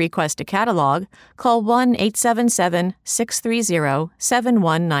information or to request a catalog, call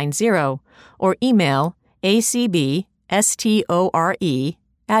 1-877-630-7190 or email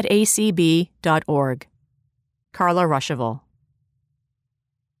acbstore@acb.org. Carla Ruschival.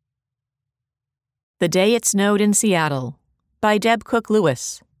 The Day It Snowed in Seattle by Deb Cook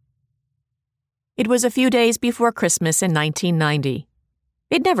Lewis. It was a few days before Christmas in 1990.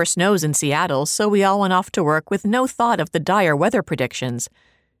 It never snows in Seattle, so we all went off to work with no thought of the dire weather predictions.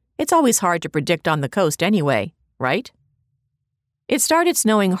 It's always hard to predict on the coast anyway, right? It started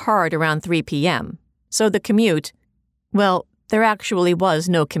snowing hard around 3 p.m., so the commute, well, there actually was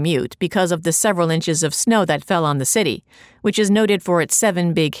no commute because of the several inches of snow that fell on the city, which is noted for its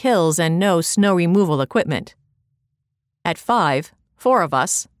 7 big hills and no snow removal equipment. At 5, 4 of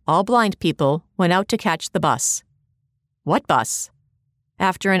us, all blind people, went out to catch the bus. What bus?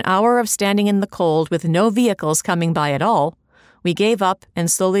 After an hour of standing in the cold with no vehicles coming by at all, we gave up and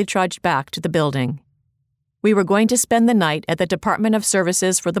slowly trudged back to the building. We were going to spend the night at the Department of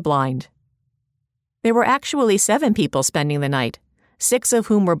Services for the Blind. There were actually 7 people spending the night, 6 of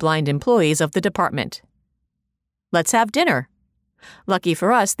whom were blind employees of the department. Let's have dinner. Lucky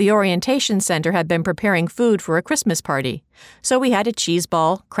for us, the orientation center had been preparing food for a Christmas party, so we had a cheese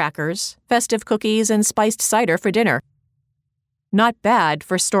ball, crackers, festive cookies, and spiced cider for dinner. Not bad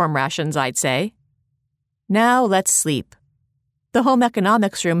for storm rations, I'd say. Now let's sleep. The home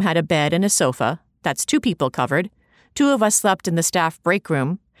economics room had a bed and a sofa, that's 2 people covered. 2 of us slept in the staff break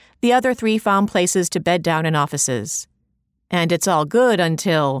room. The other 3 found places to bed down in offices. And it's all good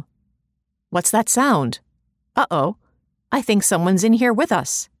until... What's that sound? Uh-oh. I think someone's in here with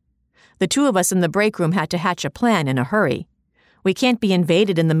us. The 2 of us in the break room had to hatch a plan in a hurry. We can't be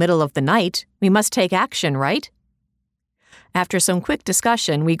invaded in the middle of the night. We must take action, right? After some quick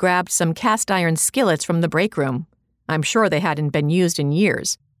discussion, we grabbed some cast iron skillets from the break room. I'm sure they hadn't been used in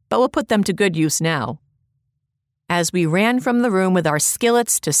years, but we'll put them to good use now. As we ran from the room with our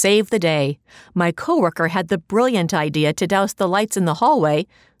skillets to save the day, my coworker had the brilliant idea to douse the lights in the hallway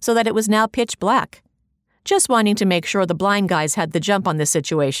so that it was now pitch black. Just wanting to make sure the blind guys had the jump on this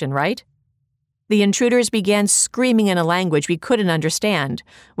situation, right? The intruders began screaming in a language we couldn't understand,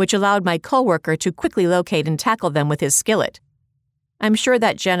 which allowed my coworker to quickly locate and tackle them with his skillet. I'm sure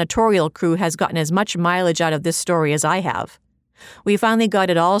that janitorial crew has gotten as much mileage out of this story as I have. We finally got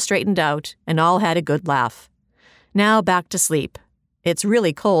it all straightened out and all had a good laugh. Now back to sleep. It's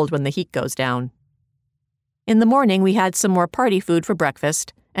really cold when the heat goes down. In the morning, we had some more party food for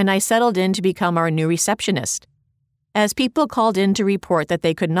breakfast, and I settled in to become our new receptionist. As people called in to report that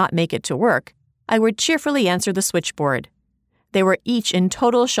they could not make it to work, I would cheerfully answer the switchboard. They were each in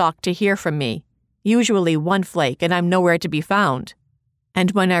total shock to hear from me, usually one flake and I'm nowhere to be found.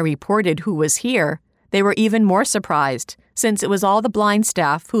 And when I reported who was here, they were even more surprised, since it was all the blind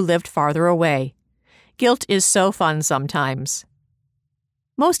staff who lived farther away. Guilt is so fun sometimes.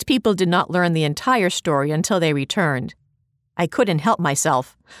 Most people did not learn the entire story until they returned. I couldn't help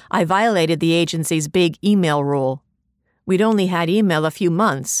myself. I violated the agency's big email rule. We'd only had email a few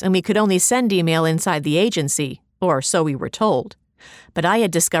months, and we could only send email inside the agency, or so we were told. But I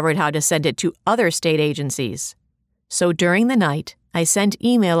had discovered how to send it to other state agencies. So during the night, I sent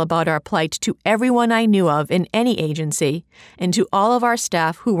email about our plight to everyone I knew of in any agency and to all of our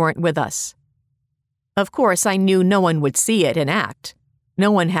staff who weren't with us. Of course, I knew no one would see it and act.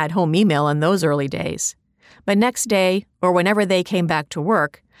 No one had home email in those early days. But next day, or whenever they came back to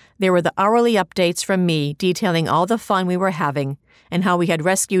work, there were the hourly updates from me detailing all the fun we were having and how we had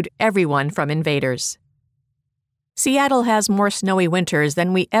rescued everyone from invaders. Seattle has more snowy winters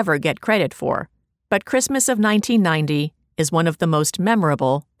than we ever get credit for, but Christmas of 1990 is one of the most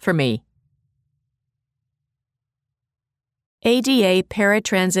memorable for me. ADA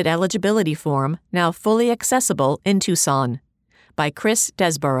Paratransit Eligibility Form now fully accessible in Tucson by Chris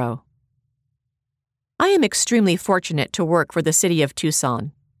Desborough. I am extremely fortunate to work for the city of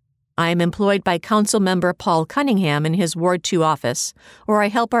Tucson. I am employed by Councilmember Paul Cunningham in his Ward 2 office, where I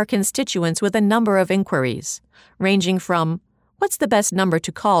help our constituents with a number of inquiries, ranging from, what's the best number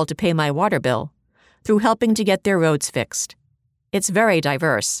to call to pay my water bill, through helping to get their roads fixed. It's very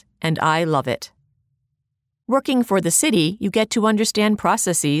diverse, and I love it. Working for the city, you get to understand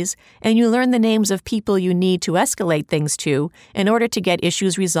processes, and you learn the names of people you need to escalate things to in order to get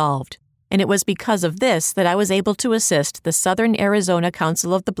issues resolved. And it was because of this that I was able to assist the Southern Arizona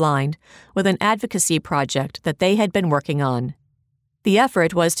Council of the Blind with an advocacy project that they had been working on. The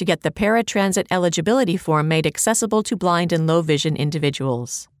effort was to get the paratransit eligibility form made accessible to blind and low-vision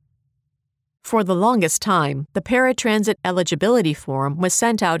individuals. For the longest time, the paratransit eligibility form was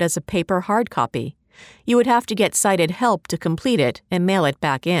sent out as a paper hard copy. You would have to get sighted help to complete it and mail it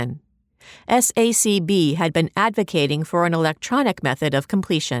back in. SACB had been advocating for an electronic method of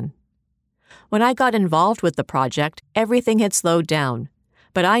completion. When I got involved with the project, everything had slowed down,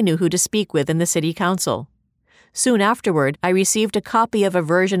 but I knew who to speak with in the City Council. Soon afterward, I received a copy of a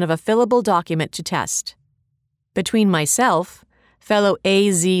version of a fillable document to test. Between myself, fellow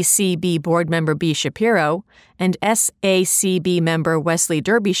AZCB board member B. Shapiro, and SACB member Wesley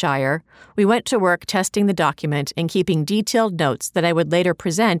Derbyshire, we went to work testing the document and keeping detailed notes that I would later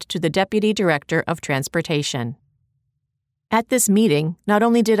present to the Deputy Director of Transportation. At this meeting, not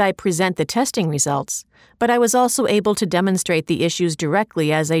only did I present the testing results, but I was also able to demonstrate the issues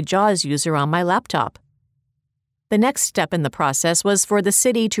directly as a JAWS user on my laptop. The next step in the process was for the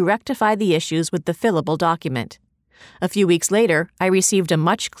city to rectify the issues with the fillable document. A few weeks later, I received a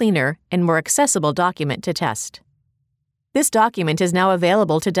much cleaner and more accessible document to test. This document is now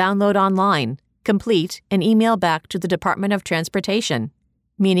available to download online, complete, and email back to the Department of Transportation,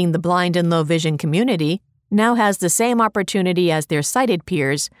 meaning the blind and low vision community now has the same opportunity as their sighted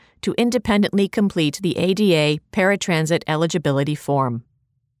peers to independently complete the ADA paratransit eligibility form.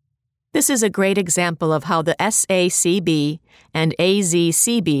 This is a great example of how the SACB and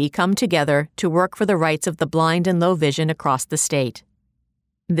AZCB come together to work for the rights of the blind and low vision across the state.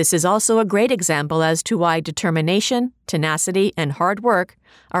 This is also a great example as to why determination, tenacity, and hard work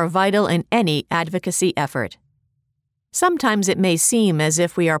are vital in any advocacy effort. Sometimes it may seem as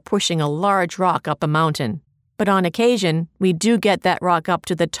if we are pushing a large rock up a mountain, but on occasion, we do get that rock up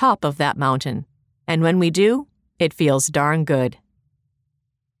to the top of that mountain. And when we do, it feels darn good.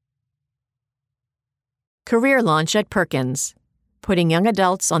 Career Launch at Perkins, putting young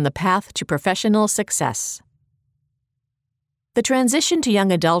adults on the path to professional success. The transition to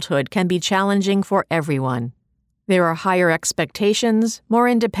young adulthood can be challenging for everyone. There are higher expectations, more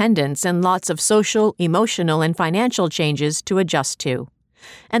independence, and lots of social, emotional, and financial changes to adjust to.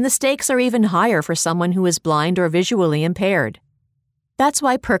 And the stakes are even higher for someone who is blind or visually impaired. That's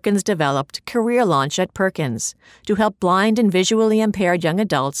why Perkins developed Career Launch at Perkins, to help blind and visually impaired young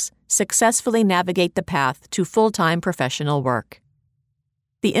adults successfully navigate the path to full-time professional work.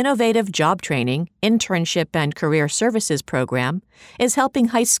 The innovative job training, internship, and career services program is helping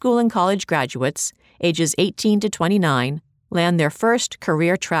high school and college graduates, ages 18 to 29, land their first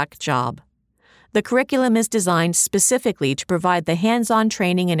career track job. The curriculum is designed specifically to provide the hands-on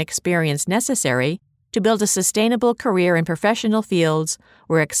training and experience necessary to build a sustainable career in professional fields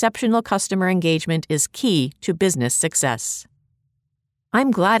where exceptional customer engagement is key to business success.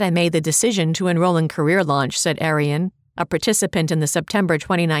 I'm glad I made the decision to enroll in Career Launch, said Arian, a participant in the September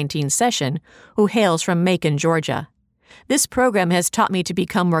 2019 session, who hails from Macon, Georgia. This program has taught me to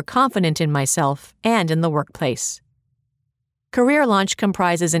become more confident in myself and in the workplace. Career Launch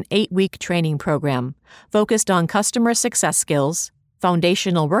comprises an 8-week training program focused on customer success skills,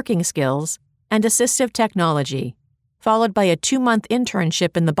 foundational working skills, and assistive technology, followed by a 2-month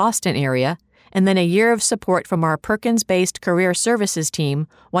internship in the Boston area, and then a year of support from our Perkins-based career services team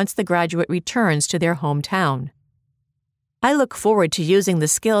once the graduate returns to their hometown. I look forward to using the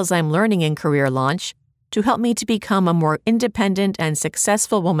skills I'm learning in Career Launch to help me to become a more independent and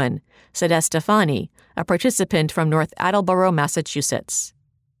successful woman, said Estefani, a participant from North Attleboro, Massachusetts.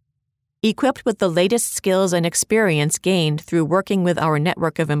 Equipped with the latest skills and experience gained through working with our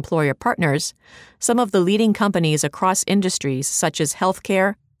network of employer partners, some of the leading companies across industries such as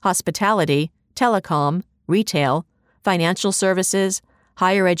healthcare, hospitality, telecom, retail, financial services,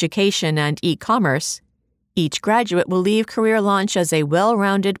 higher education, and e-commerce, each graduate will leave Career Launch as a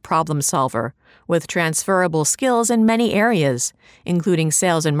well-rounded problem solver with transferable skills in many areas, including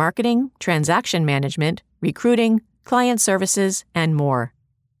sales and marketing, transaction management, recruiting, client services, and more.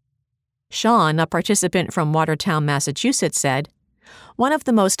 Sean, a participant from Watertown, Massachusetts, said, "One of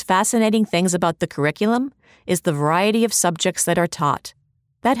the most fascinating things about the curriculum is the variety of subjects that are taught.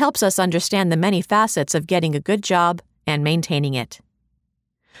 That helps us understand the many facets of getting a good job and maintaining it."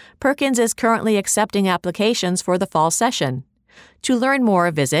 Perkins is currently accepting applications for the fall session. To learn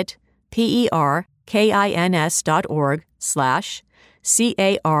more, visit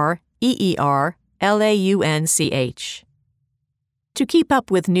perkins.org/CAREERLAUNCH. To keep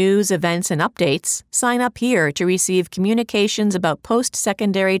up with news, events, and updates, sign up here to receive communications about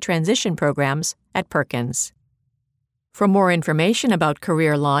post-secondary transition programs at Perkins. For more information about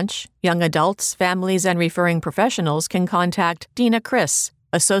Career Launch, young adults, families, and referring professionals can contact Dina Chris,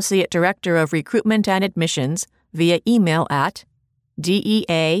 Associate Director of Recruitment and Admissions, via email at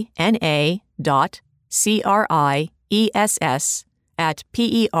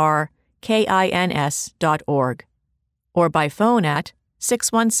deana.criess@perkins.org, or by phone at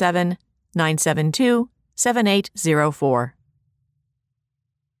 617-972-7804.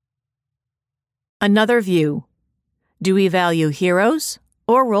 Another View. Do We Value Heroes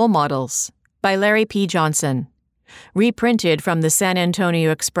or Role Models? By Larry P. Johnson. Reprinted from the San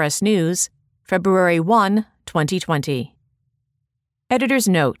Antonio Express News, February 1, 2020. Editor's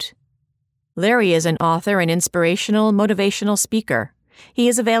note. Larry is an author and inspirational, motivational speaker. He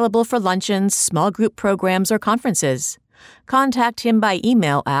is available for luncheons, small group programs, or conferences. Contact him by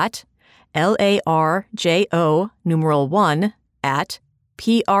email at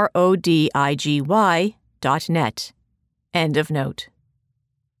larjo1@prodigy.net. End of note.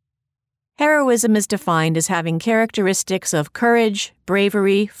 Heroism is defined as having characteristics of courage,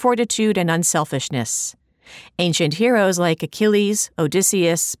 bravery, fortitude, and unselfishness. Ancient heroes like Achilles,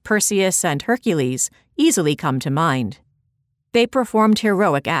 Odysseus, Perseus, and Hercules easily come to mind. They performed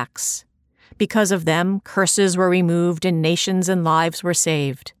heroic acts. Because of them, curses were removed and nations and lives were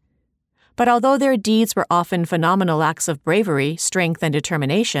saved. But although their deeds were often phenomenal acts of bravery, strength, and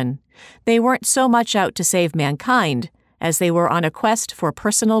determination, they weren't so much out to save mankind as they were on a quest for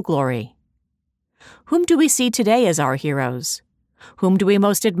personal glory. Whom do we see today as our heroes? Whom do we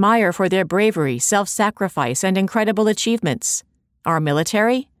most admire for their bravery, self-sacrifice, and incredible achievements? Our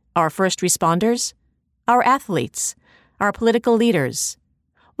military? Our first responders? Our athletes? Our political leaders?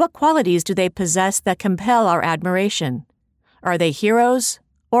 What qualities do they possess that compel our admiration? Are they heroes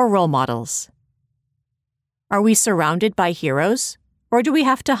or role models? Are we surrounded by heroes, or do we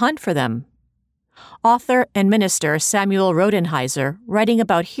have to hunt for them? Author and minister Samuel Rodenheiser, writing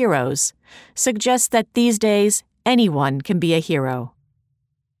about heroes, suggests that these days anyone can be a hero.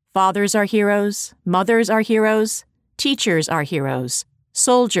 Fathers are heroes, mothers are heroes, teachers are heroes,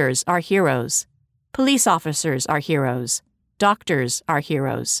 soldiers are heroes, police officers are heroes, doctors are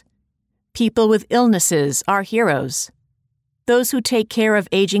heroes. People with illnesses are heroes. Those who take care of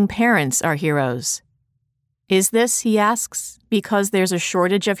aging parents are heroes. Is this, he asks, because there's a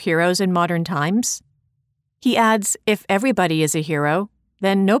shortage of heroes in modern times? He adds, if everybody is a hero,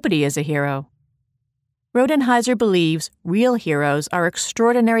 then nobody is a hero. Rodenheiser believes real heroes are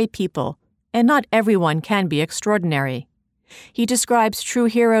extraordinary people, and not everyone can be extraordinary. He describes true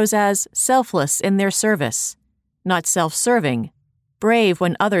heroes as selfless in their service, not self-serving, brave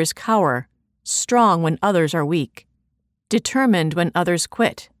when others cower, strong when others are weak, determined when others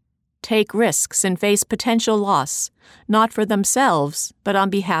quit, take risks and face potential loss, not for themselves, but on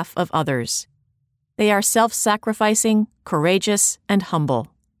behalf of others. They are self-sacrificing, courageous, and humble.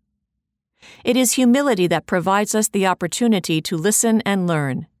 It is humility that provides us the opportunity to listen and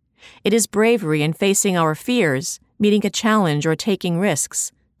learn. It is bravery in facing our fears, meeting a challenge, or taking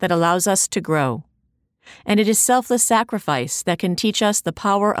risks that allows us to grow. And it is selfless sacrifice that can teach us the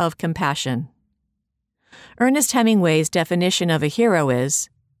power of compassion. Ernest Hemingway's definition of a hero is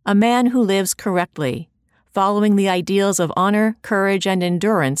a man who lives correctly, following the ideals of honor, courage, and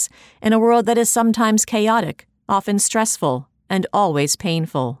endurance in a world that is sometimes chaotic, often stressful, and always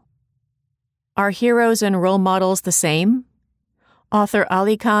painful. Are heroes and role models the same? Author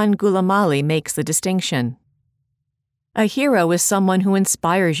Ali Khan Gulamali makes the distinction. A hero is someone who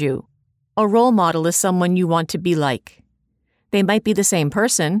inspires you. A role model is someone you want to be like. They might be the same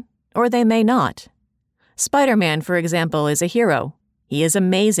person, or they may not. Spider-Man, for example, is a hero. He is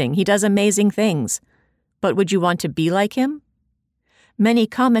amazing. He does amazing things. But would you want to be like him? Many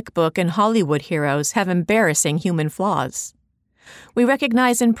comic book and Hollywood heroes have embarrassing human flaws. We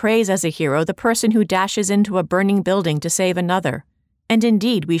recognize and praise as a hero the person who dashes into a burning building to save another. And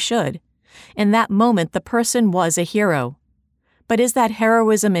indeed, we should. In that moment, the person was a hero. But is that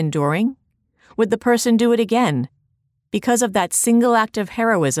heroism enduring? Would the person do it again? Because of that single act of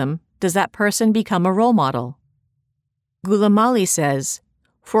heroism, does that person become a role model? Gulamali says,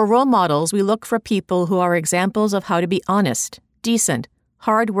 for role models, we look for people who are examples of how to be honest, decent,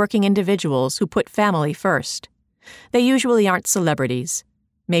 hard-working individuals who put family first. They usually aren't celebrities.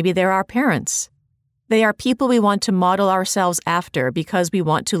 Maybe they're our parents. They are people we want to model ourselves after because we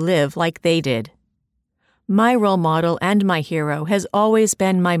want to live like they did. My role model and my hero has always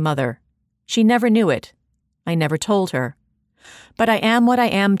been my mother. She never knew it. I never told her. But I am what I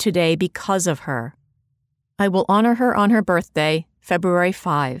am today because of her. I will honor her on her birthday, February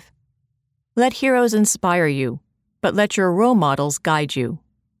 5. Let heroes inspire you, but let your role models guide you.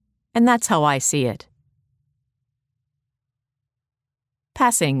 And that's how I see it.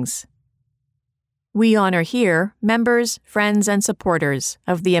 Passings. We honor here members, friends, and supporters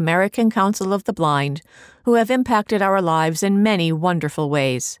of the American Council of the Blind who have impacted our lives in many wonderful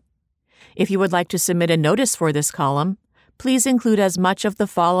ways. If you would like to submit a notice for this column, please include as much of the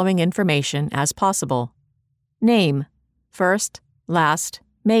following information as possible. Name, first, last,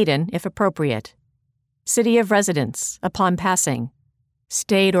 maiden if appropriate. City of residence upon passing.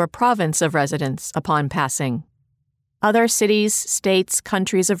 State or province of residence upon passing. Other cities, states,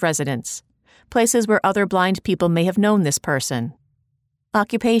 countries of residence. Places where other blind people may have known this person.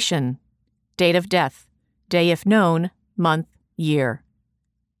 Occupation. Date of death. Day if known, month, year.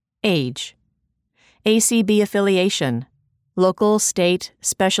 Age. ACB affiliation. Local, state,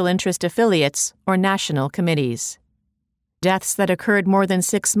 special interest affiliates, or national committees. Deaths that occurred more than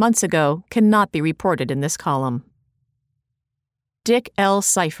 6 months ago cannot be reported in this column. Dick L.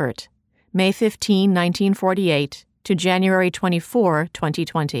 Seifert, May 15, 1948 to January 24,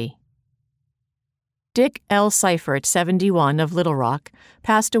 2020. Dick L. Seifert, 71, of Little Rock,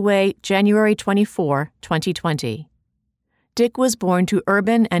 passed away January 24, 2020. Dick was born to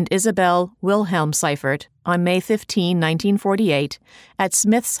Urban and Isabel Wilhelm Seifert on May 15, 1948, at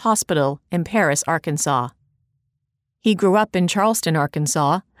Smith's Hospital in Paris, Arkansas. He grew up in Charleston,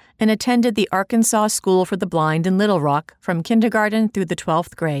 Arkansas, and attended the Arkansas School for the Blind in Little Rock from kindergarten through the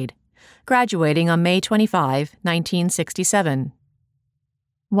 12th grade, graduating on May 25, 1967.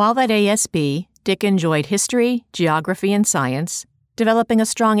 While at ASB, Dick enjoyed history, geography, and science, developing a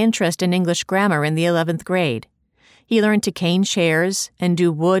strong interest in English grammar in the 11th grade. He learned to cane chairs and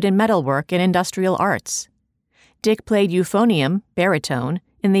do wood and metalwork in industrial arts. Dick played euphonium, baritone,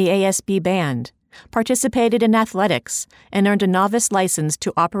 in the ASB band, participated in athletics, and earned a novice license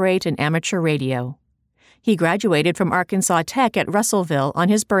to operate an amateur radio. He graduated from Arkansas Tech at Russellville on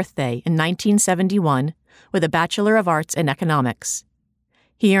his birthday in 1971 with a Bachelor of Arts in Economics.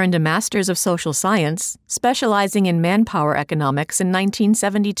 He earned a Master's of Social Science, specializing in manpower economics in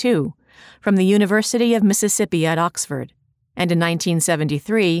 1972 from the University of Mississippi at Oxford, and in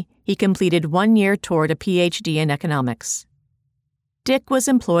 1973 he completed 1 year toward a PhD in economics. Dick was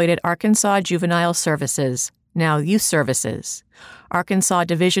employed at Arkansas Juvenile Services, now Youth Services, Arkansas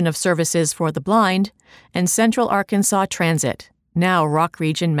Division of Services for the Blind, and Central Arkansas Transit, now Rock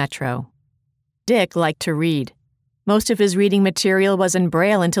Region Metro. Dick liked to read. Most of his reading material was in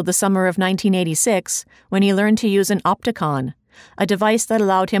Braille until the summer of 1986, when he learned to use an Opticon, a device that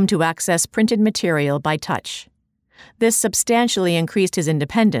allowed him to access printed material by touch. This substantially increased his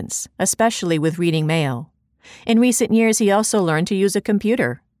independence, especially with reading mail. In recent years, he also learned to use a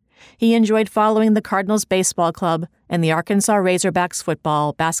computer. He enjoyed following the Cardinals Baseball Club and the Arkansas Razorbacks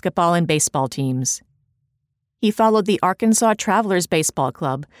football, basketball, and baseball teams. He followed the Arkansas Travelers Baseball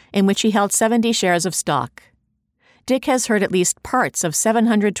Club, in which he held 70 shares of stock. Dick has heard at least parts of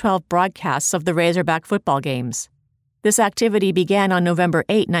 712 broadcasts of the Razorback football games. This activity began on November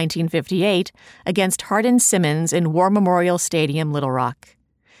 8, 1958, against Hardin-Simmons in War Memorial Stadium, Little Rock.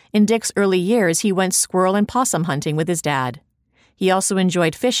 In Dick's early years, he went squirrel and possum hunting with his dad. He also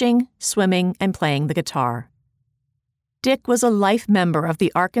enjoyed fishing, swimming, and playing the guitar. Dick was a life member of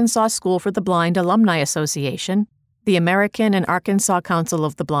the Arkansas School for the Blind Alumni Association, the American and Arkansas Council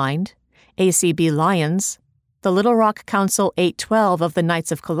of the Blind, ACB Lions, the Little Rock Council 812 of the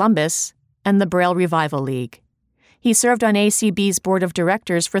Knights of Columbus, and the Braille Revival League. He served on ACB's board of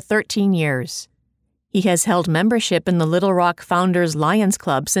directors for 13 years. He has held membership in the Little Rock Founders Lions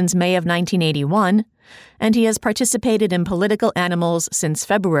Club since May of 1981, and he has participated in Political Animals since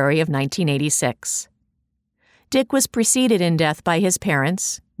February of 1986. Dick was preceded in death by his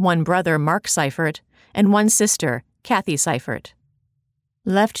parents, one brother, Mark Seifert, and one sister, Kathy Seifert.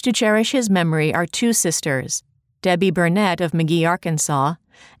 Left to cherish his memory are two sisters, Debbie Burnett of McGee, Arkansas,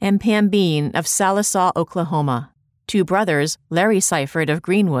 and Pam Bean of Sallisaw, Oklahoma, two brothers, Larry Seifert of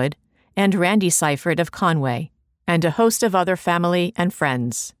Greenwood, and Randy Seifert of Conway, and a host of other family and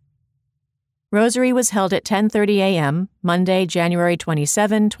friends. Rosary was held at 10:30 a.m., Monday, January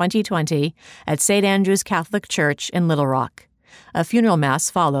 27, 2020, at St. Andrew's Catholic Church in Little Rock. A funeral mass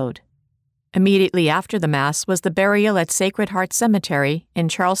followed. Immediately after the mass was the burial at Sacred Heart Cemetery in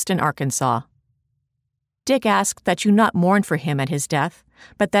Charleston, Arkansas. Dick asked that you not mourn for him at his death,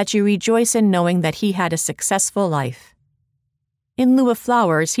 but that you rejoice in knowing that he had a successful life. In lieu of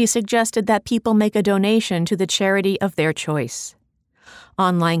flowers, he suggested that people make a donation to the charity of their choice.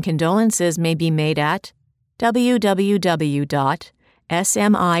 Online condolences may be made at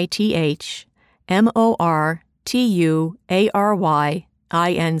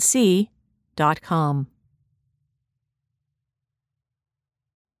www.smithmorturyinc.com.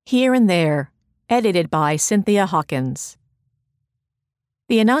 Here and There, edited by Cynthia Hawkins.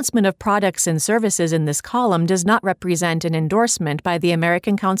 The announcement of products and services in this column does not represent an endorsement by the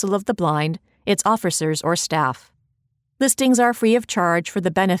American Council of the Blind, its officers, or staff. Listings are free of charge for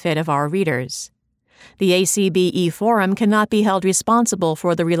the benefit of our readers. The ACBE Forum cannot be held responsible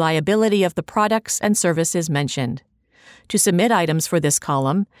for the reliability of the products and services mentioned. To submit items for this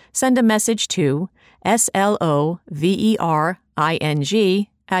column, send a message to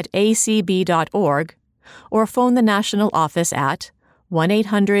slovering@acb.org or phone the national office at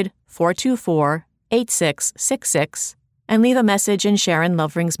 1-800-424-8666 and leave a message in Sharon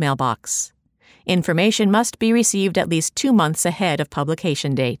Lovering's mailbox. Information must be received at least 2 months ahead of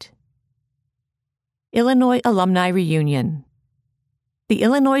publication date. Illinois Alumni Reunion. The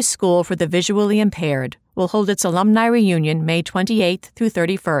Illinois School for the Visually Impaired will hold its alumni reunion May 28th through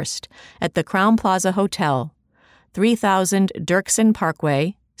 31st at the Crowne Plaza Hotel, 3000 Dirksen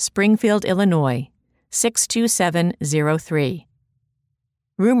Parkway, Springfield, Illinois, 62703.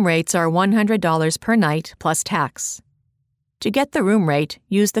 Room rates are $100 per night plus tax. To get the room rate,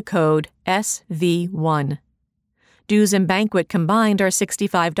 use the code SV1. Dues and banquet combined are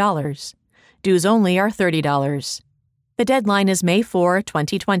 $65. Dues only are $30. The deadline is May 4,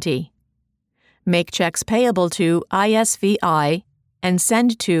 2020. Make checks payable to ISVI and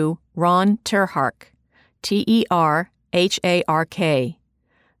send to Ron Terhark, Terhark,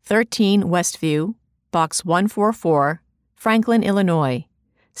 13 Westview, Box 144, Franklin, Illinois,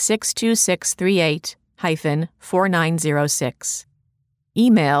 62638-4906.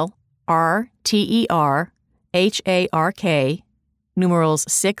 Email rterhark, numerals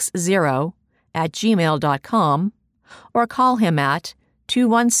 60, or call him at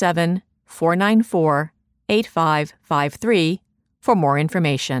 217-494-8553 for more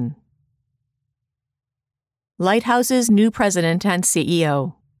information. Lighthouse's new president and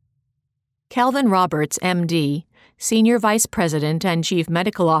CEO. Calvin Roberts, MD, Senior Vice President and Chief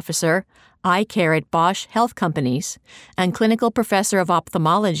Medical Officer, Eye Care at Bausch Health Companies, and Clinical Professor of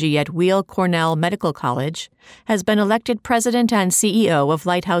Ophthalmology at Weill Cornell Medical College, has been elected President and CEO of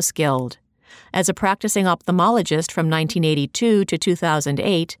Lighthouse Guild. As a practicing ophthalmologist from 1982 to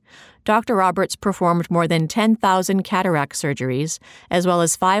 2008, Dr. Roberts performed more than 10,000 cataract surgeries, as well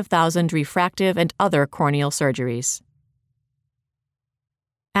as 5,000 refractive and other corneal surgeries.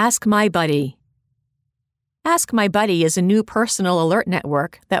 Ask My Buddy. Ask My Buddy is a new personal alert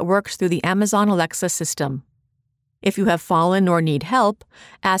network that works through the Amazon Alexa system. If you have fallen or need help,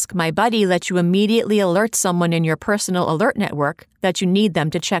 Ask My Buddy lets you immediately alert someone in your personal alert network that you need them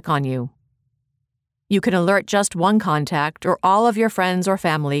to check on you. You can alert just one contact or all of your friends or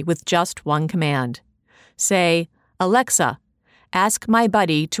family with just one command. Say, Alexa, ask my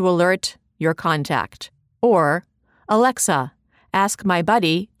buddy to alert your contact. Or, Alexa, ask my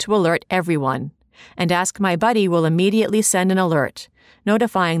buddy to alert everyone. And Ask My Buddy will immediately send an alert,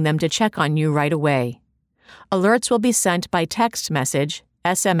 notifying them to check on you right away. Alerts will be sent by text message,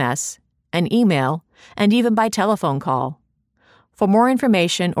 SMS, an email, and even by telephone call. For more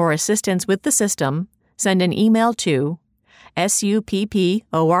information or assistance with the system, send an email to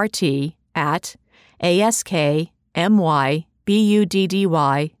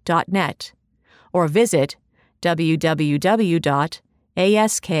support@askmybuddy.net or visit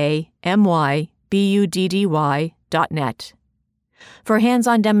www.askmybuddy.net. For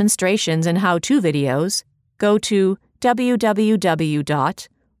hands-on demonstrations and how-to videos, go to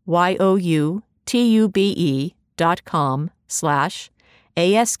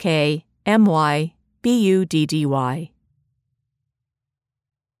www.youtube.com/askmybuddy.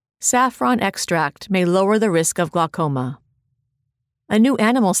 Saffron extract may lower the risk of glaucoma. A new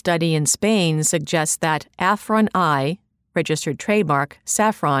animal study in Spain suggests that Afron I, registered trademark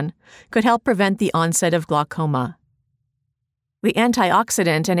saffron, could help prevent the onset of glaucoma. The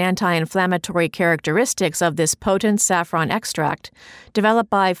antioxidant and anti-inflammatory characteristics of this potent saffron extract, developed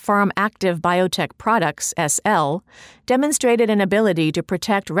by PharmActive Biotech Products, SL, demonstrated an ability to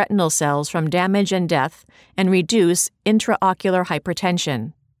protect retinal cells from damage and death and reduce intraocular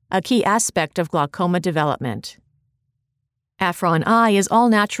hypertension, a key aspect of glaucoma development. Afron I is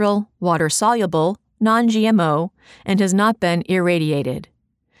all-natural, water-soluble, non-GMO, and has not been irradiated.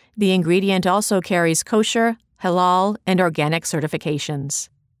 The ingredient also carries kosher, halal, and organic certifications.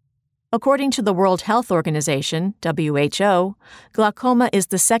 According to the World Health Organization, WHO, glaucoma is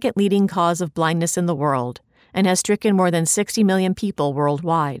the second leading cause of blindness in the world and has stricken more than 60 million people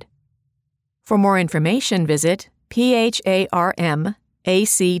worldwide. For more information, visit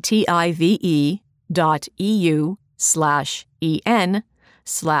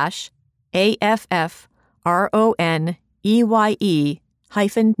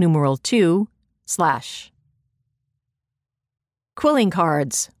Quilling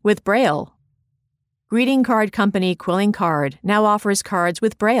cards with Braille. Greeting card company Quilling Card now offers cards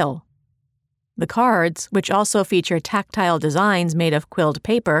with Braille. The cards, which also feature tactile designs made of quilled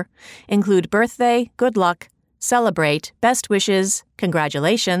paper, include birthday, good luck, celebrate, best wishes,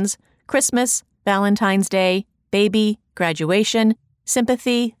 congratulations, Christmas, Valentine's Day, baby, graduation,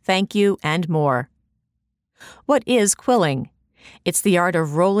 sympathy, thank you, and more. What is quilling? It's the art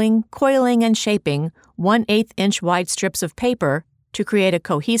of rolling, coiling, and shaping 1/8 inch wide strips of paper to create a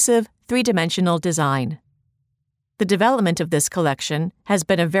cohesive, three-dimensional design. The development of this collection has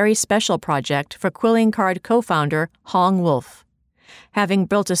been a very special project for Quilling Card co-founder Hong Wolf. Having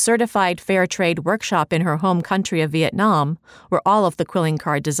built a certified fair trade workshop in her home country of Vietnam, where all of the Quilling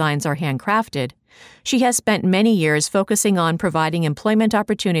Card designs are handcrafted, she has spent many years focusing on providing employment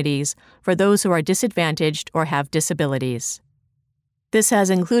opportunities for those who are disadvantaged or have disabilities. This has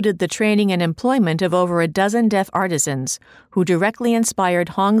included the training and employment of over a dozen deaf artisans who directly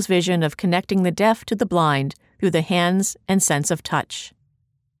inspired Hong's vision of connecting the deaf to the blind through the hands and sense of touch.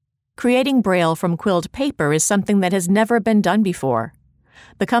 Creating Braille from quilled paper is something that has never been done before.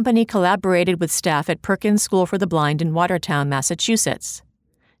 The company collaborated with staff at Perkins School for the Blind in Watertown, Massachusetts.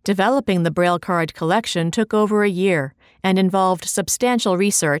 Developing the Braille card collection took over a year and involved substantial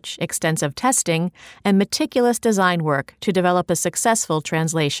research, extensive testing, and meticulous design work to develop a successful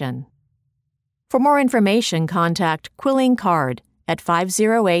translation. For more information, contact Quilling Card at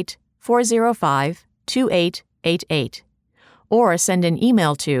 508-405-2888 or send an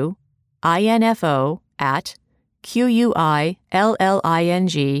email to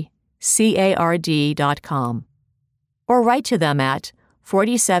info@quillingcard.com or write to them at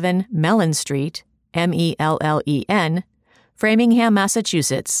 47 Mellon Street, Mellen, Framingham,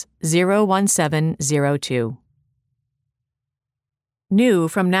 Massachusetts, 01702. New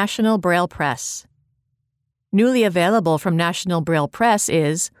from National Braille Press. Newly available from National Braille Press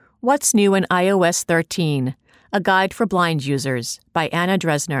is What's New in iOS 13? A Guide for Blind Users by Anna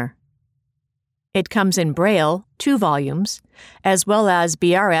Dresner. It comes in Braille, 2 volumes, as well as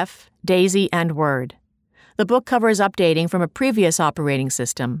BRF, DAISY, and Word. The book covers updating from a previous operating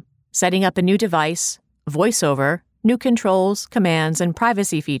system, setting up a new device, VoiceOver, new controls, commands, and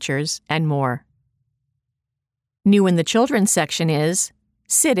privacy features, and more. New in the children's section is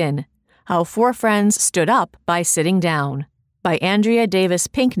Sit-In, How 4 Friends Stood Up by Sitting Down by Andrea Davis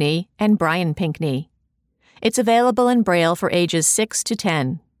Pinkney and Brian Pinkney. It's available in Braille for ages 6 to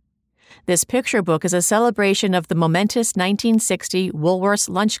 10. This picture book is a celebration of the momentous 1960 Woolworth's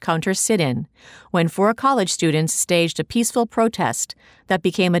lunch counter sit-in, when 4 college students staged a peaceful protest that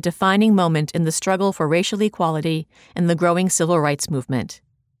became a defining moment in the struggle for racial equality and the growing civil rights movement.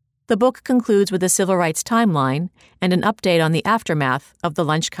 The book concludes with a civil rights timeline and an update on the aftermath of the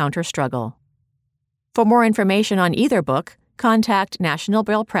lunch counter struggle. For more information on either book, contact National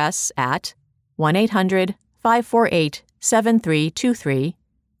Braille Press at 1-800-548-7323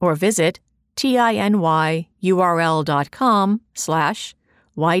 or visit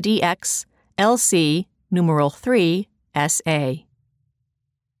tinyurl.com/ydxlc3SA.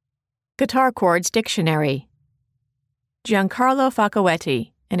 Guitar Chords Dictionary. Giancarlo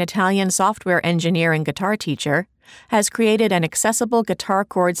Faccoetti, an Italian software engineer and guitar teacher, has created an accessible guitar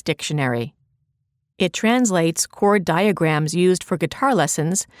chords dictionary. It translates chord diagrams used for guitar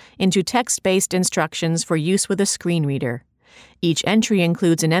lessons into text-based instructions for use with a screen reader. Each entry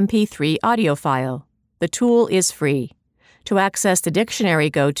includes an MP3 audio file. The tool is free. To access the dictionary,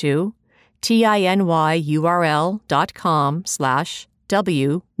 go to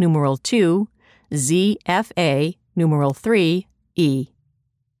tinyurl.com/W2ZFA3E.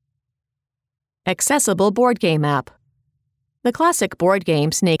 Accessible Board Game App. The classic board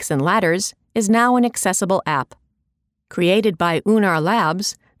game Snakes and Ladders is now an accessible app. Created by Unar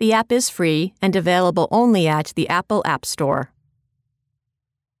Labs, the app is free and available only at the Apple App Store.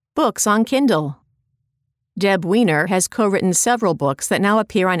 Books on Kindle. Deb Weiner has co-written several books that now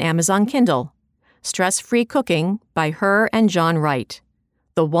appear on Amazon Kindle. Stress-Free Cooking by her and John Wright,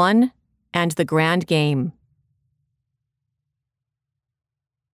 The One, and The Grand Game.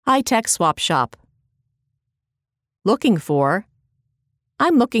 High-Tech Swap Shop.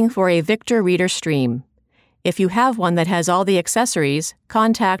 I'm looking for a Victor Reader Stream. If you have one that has all the accessories,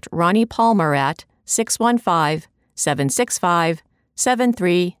 contact Ronnie Palmer at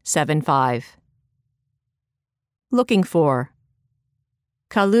 615-765-7375.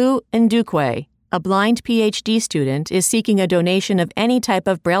 Kalu Ndukwe, a blind PhD student, is seeking a donation of any type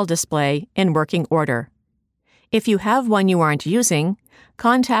of Braille display in working order. If you have one you aren't using,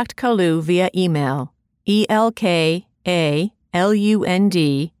 contact Kalu via email,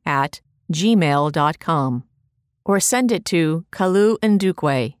 elkalund@gmail.com. or send it to Kalu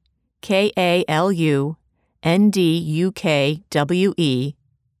Ndukwe, KALUNDUKWE,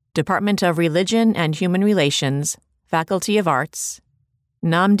 Department of Religion and Human Relations, Faculty of Arts,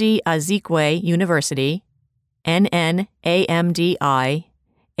 Nnamdi Azikiwe University, NNAMDI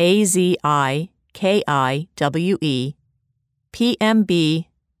AZIKIWE, PMB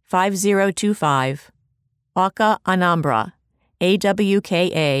 5025, Awka, Anambra,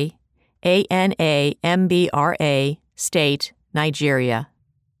 AWKA, ANAMBRA, State, Nigeria.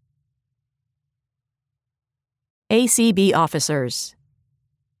 ACB Officers.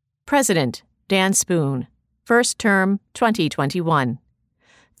 President, Dan Spoon, First Term, 2021.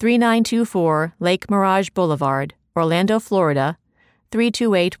 3924 Lake Mirage Boulevard, Orlando, Florida,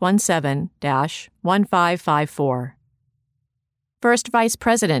 32817-1554. First Vice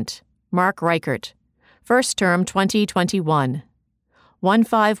President, Mark Reichert, First Term 2021.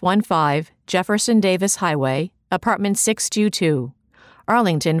 1515 Jefferson Davis Highway, Apartment 622,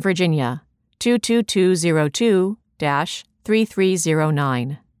 Arlington, Virginia,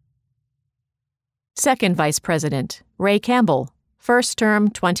 22202-3309. Second Vice President, Ray Campbell, First Term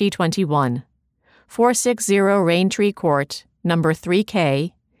 2021. 460 Raintree Court, Number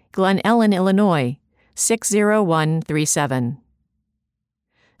 3K, Glen Ellen, Illinois, 60137.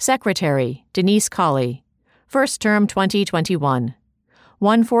 Secretary, Denise Colley, First Term 2021.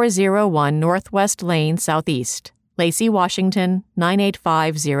 1401 Northwest Lane Southeast, Lacey, Washington,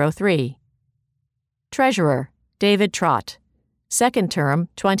 98503. Treasurer, David Trott, Second Term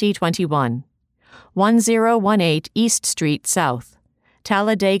 2021. 1018 East Street South,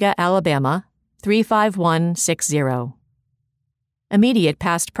 Talladega, Alabama, 35160. Immediate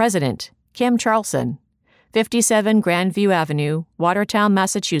Past President, Kim Charlson, 57 Grandview Avenue, Watertown,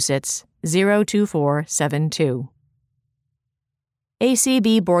 Massachusetts, 02472.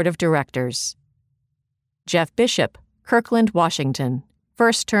 ACB Board of Directors. Jeff Bishop, Kirkland, Washington,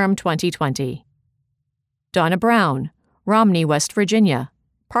 First Term 2020. Donna Brown, Romney, West Virginia,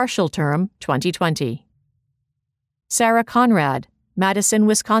 Partial Term 2020. Sarah Conrad, Madison,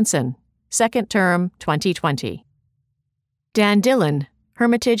 Wisconsin, Second Term 2020. Dan Dillon,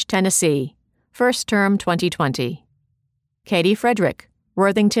 Hermitage, Tennessee, First Term 2020. Katie Frederick,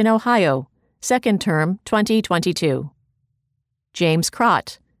 Worthington, Ohio, Second Term 2022. James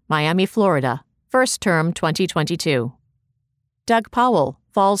Crott, Miami, Florida, First Term 2022. Doug Powell,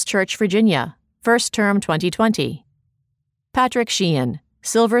 Falls Church, Virginia, First Term 2020. Patrick Sheehan,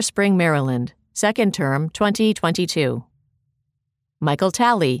 Silver Spring, Maryland, Second Term 2022. Michael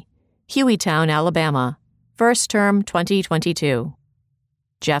Talley, Hueytown, Alabama, First Term 2022.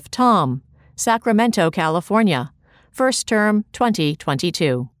 Jeff Tom, Sacramento, California, First Term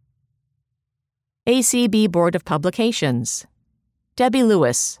 2022. ACB Board of Publications. Debbie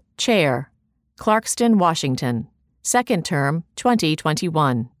Lewis, Chair, Clarkston, Washington, Second Term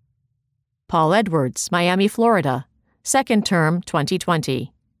 2021. Paul Edwards, Miami, Florida, Second Term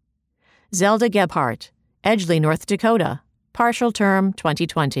 2020. Zelda Gebhardt, Edgeley, North Dakota, Partial Term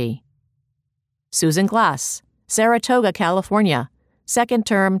 2020. Susan Glass, Saratoga, California, Second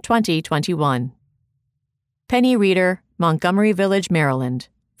Term 2021. Penny Reeder, Montgomery Village, Maryland,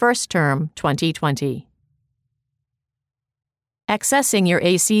 First Term 2020. Accessing your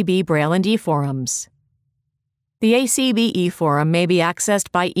ACB Braille and eForums. The ACB eForum may be accessed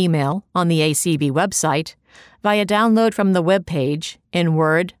by email on the ACB website, via download from the web page in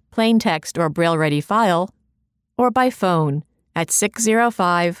Word, plain text, or Braille-ready file, or by phone at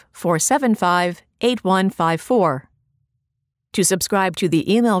 605-475-8154. To subscribe to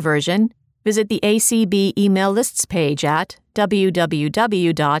the email version, visit the ACB email lists page at www.acb.org.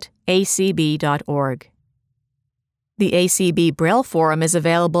 The ACB Braille Forum is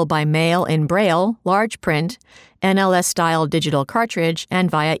available by mail in Braille, large print, NLS-style digital cartridge,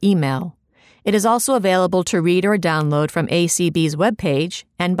 and via email. It is also available to read or download from ACB's webpage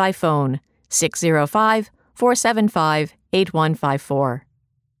and by phone, 605-475-8154.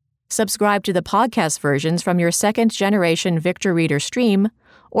 Subscribe to the podcast versions from your second-generation Victor Reader stream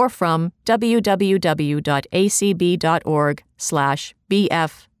or from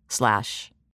www.acb.org/bf/.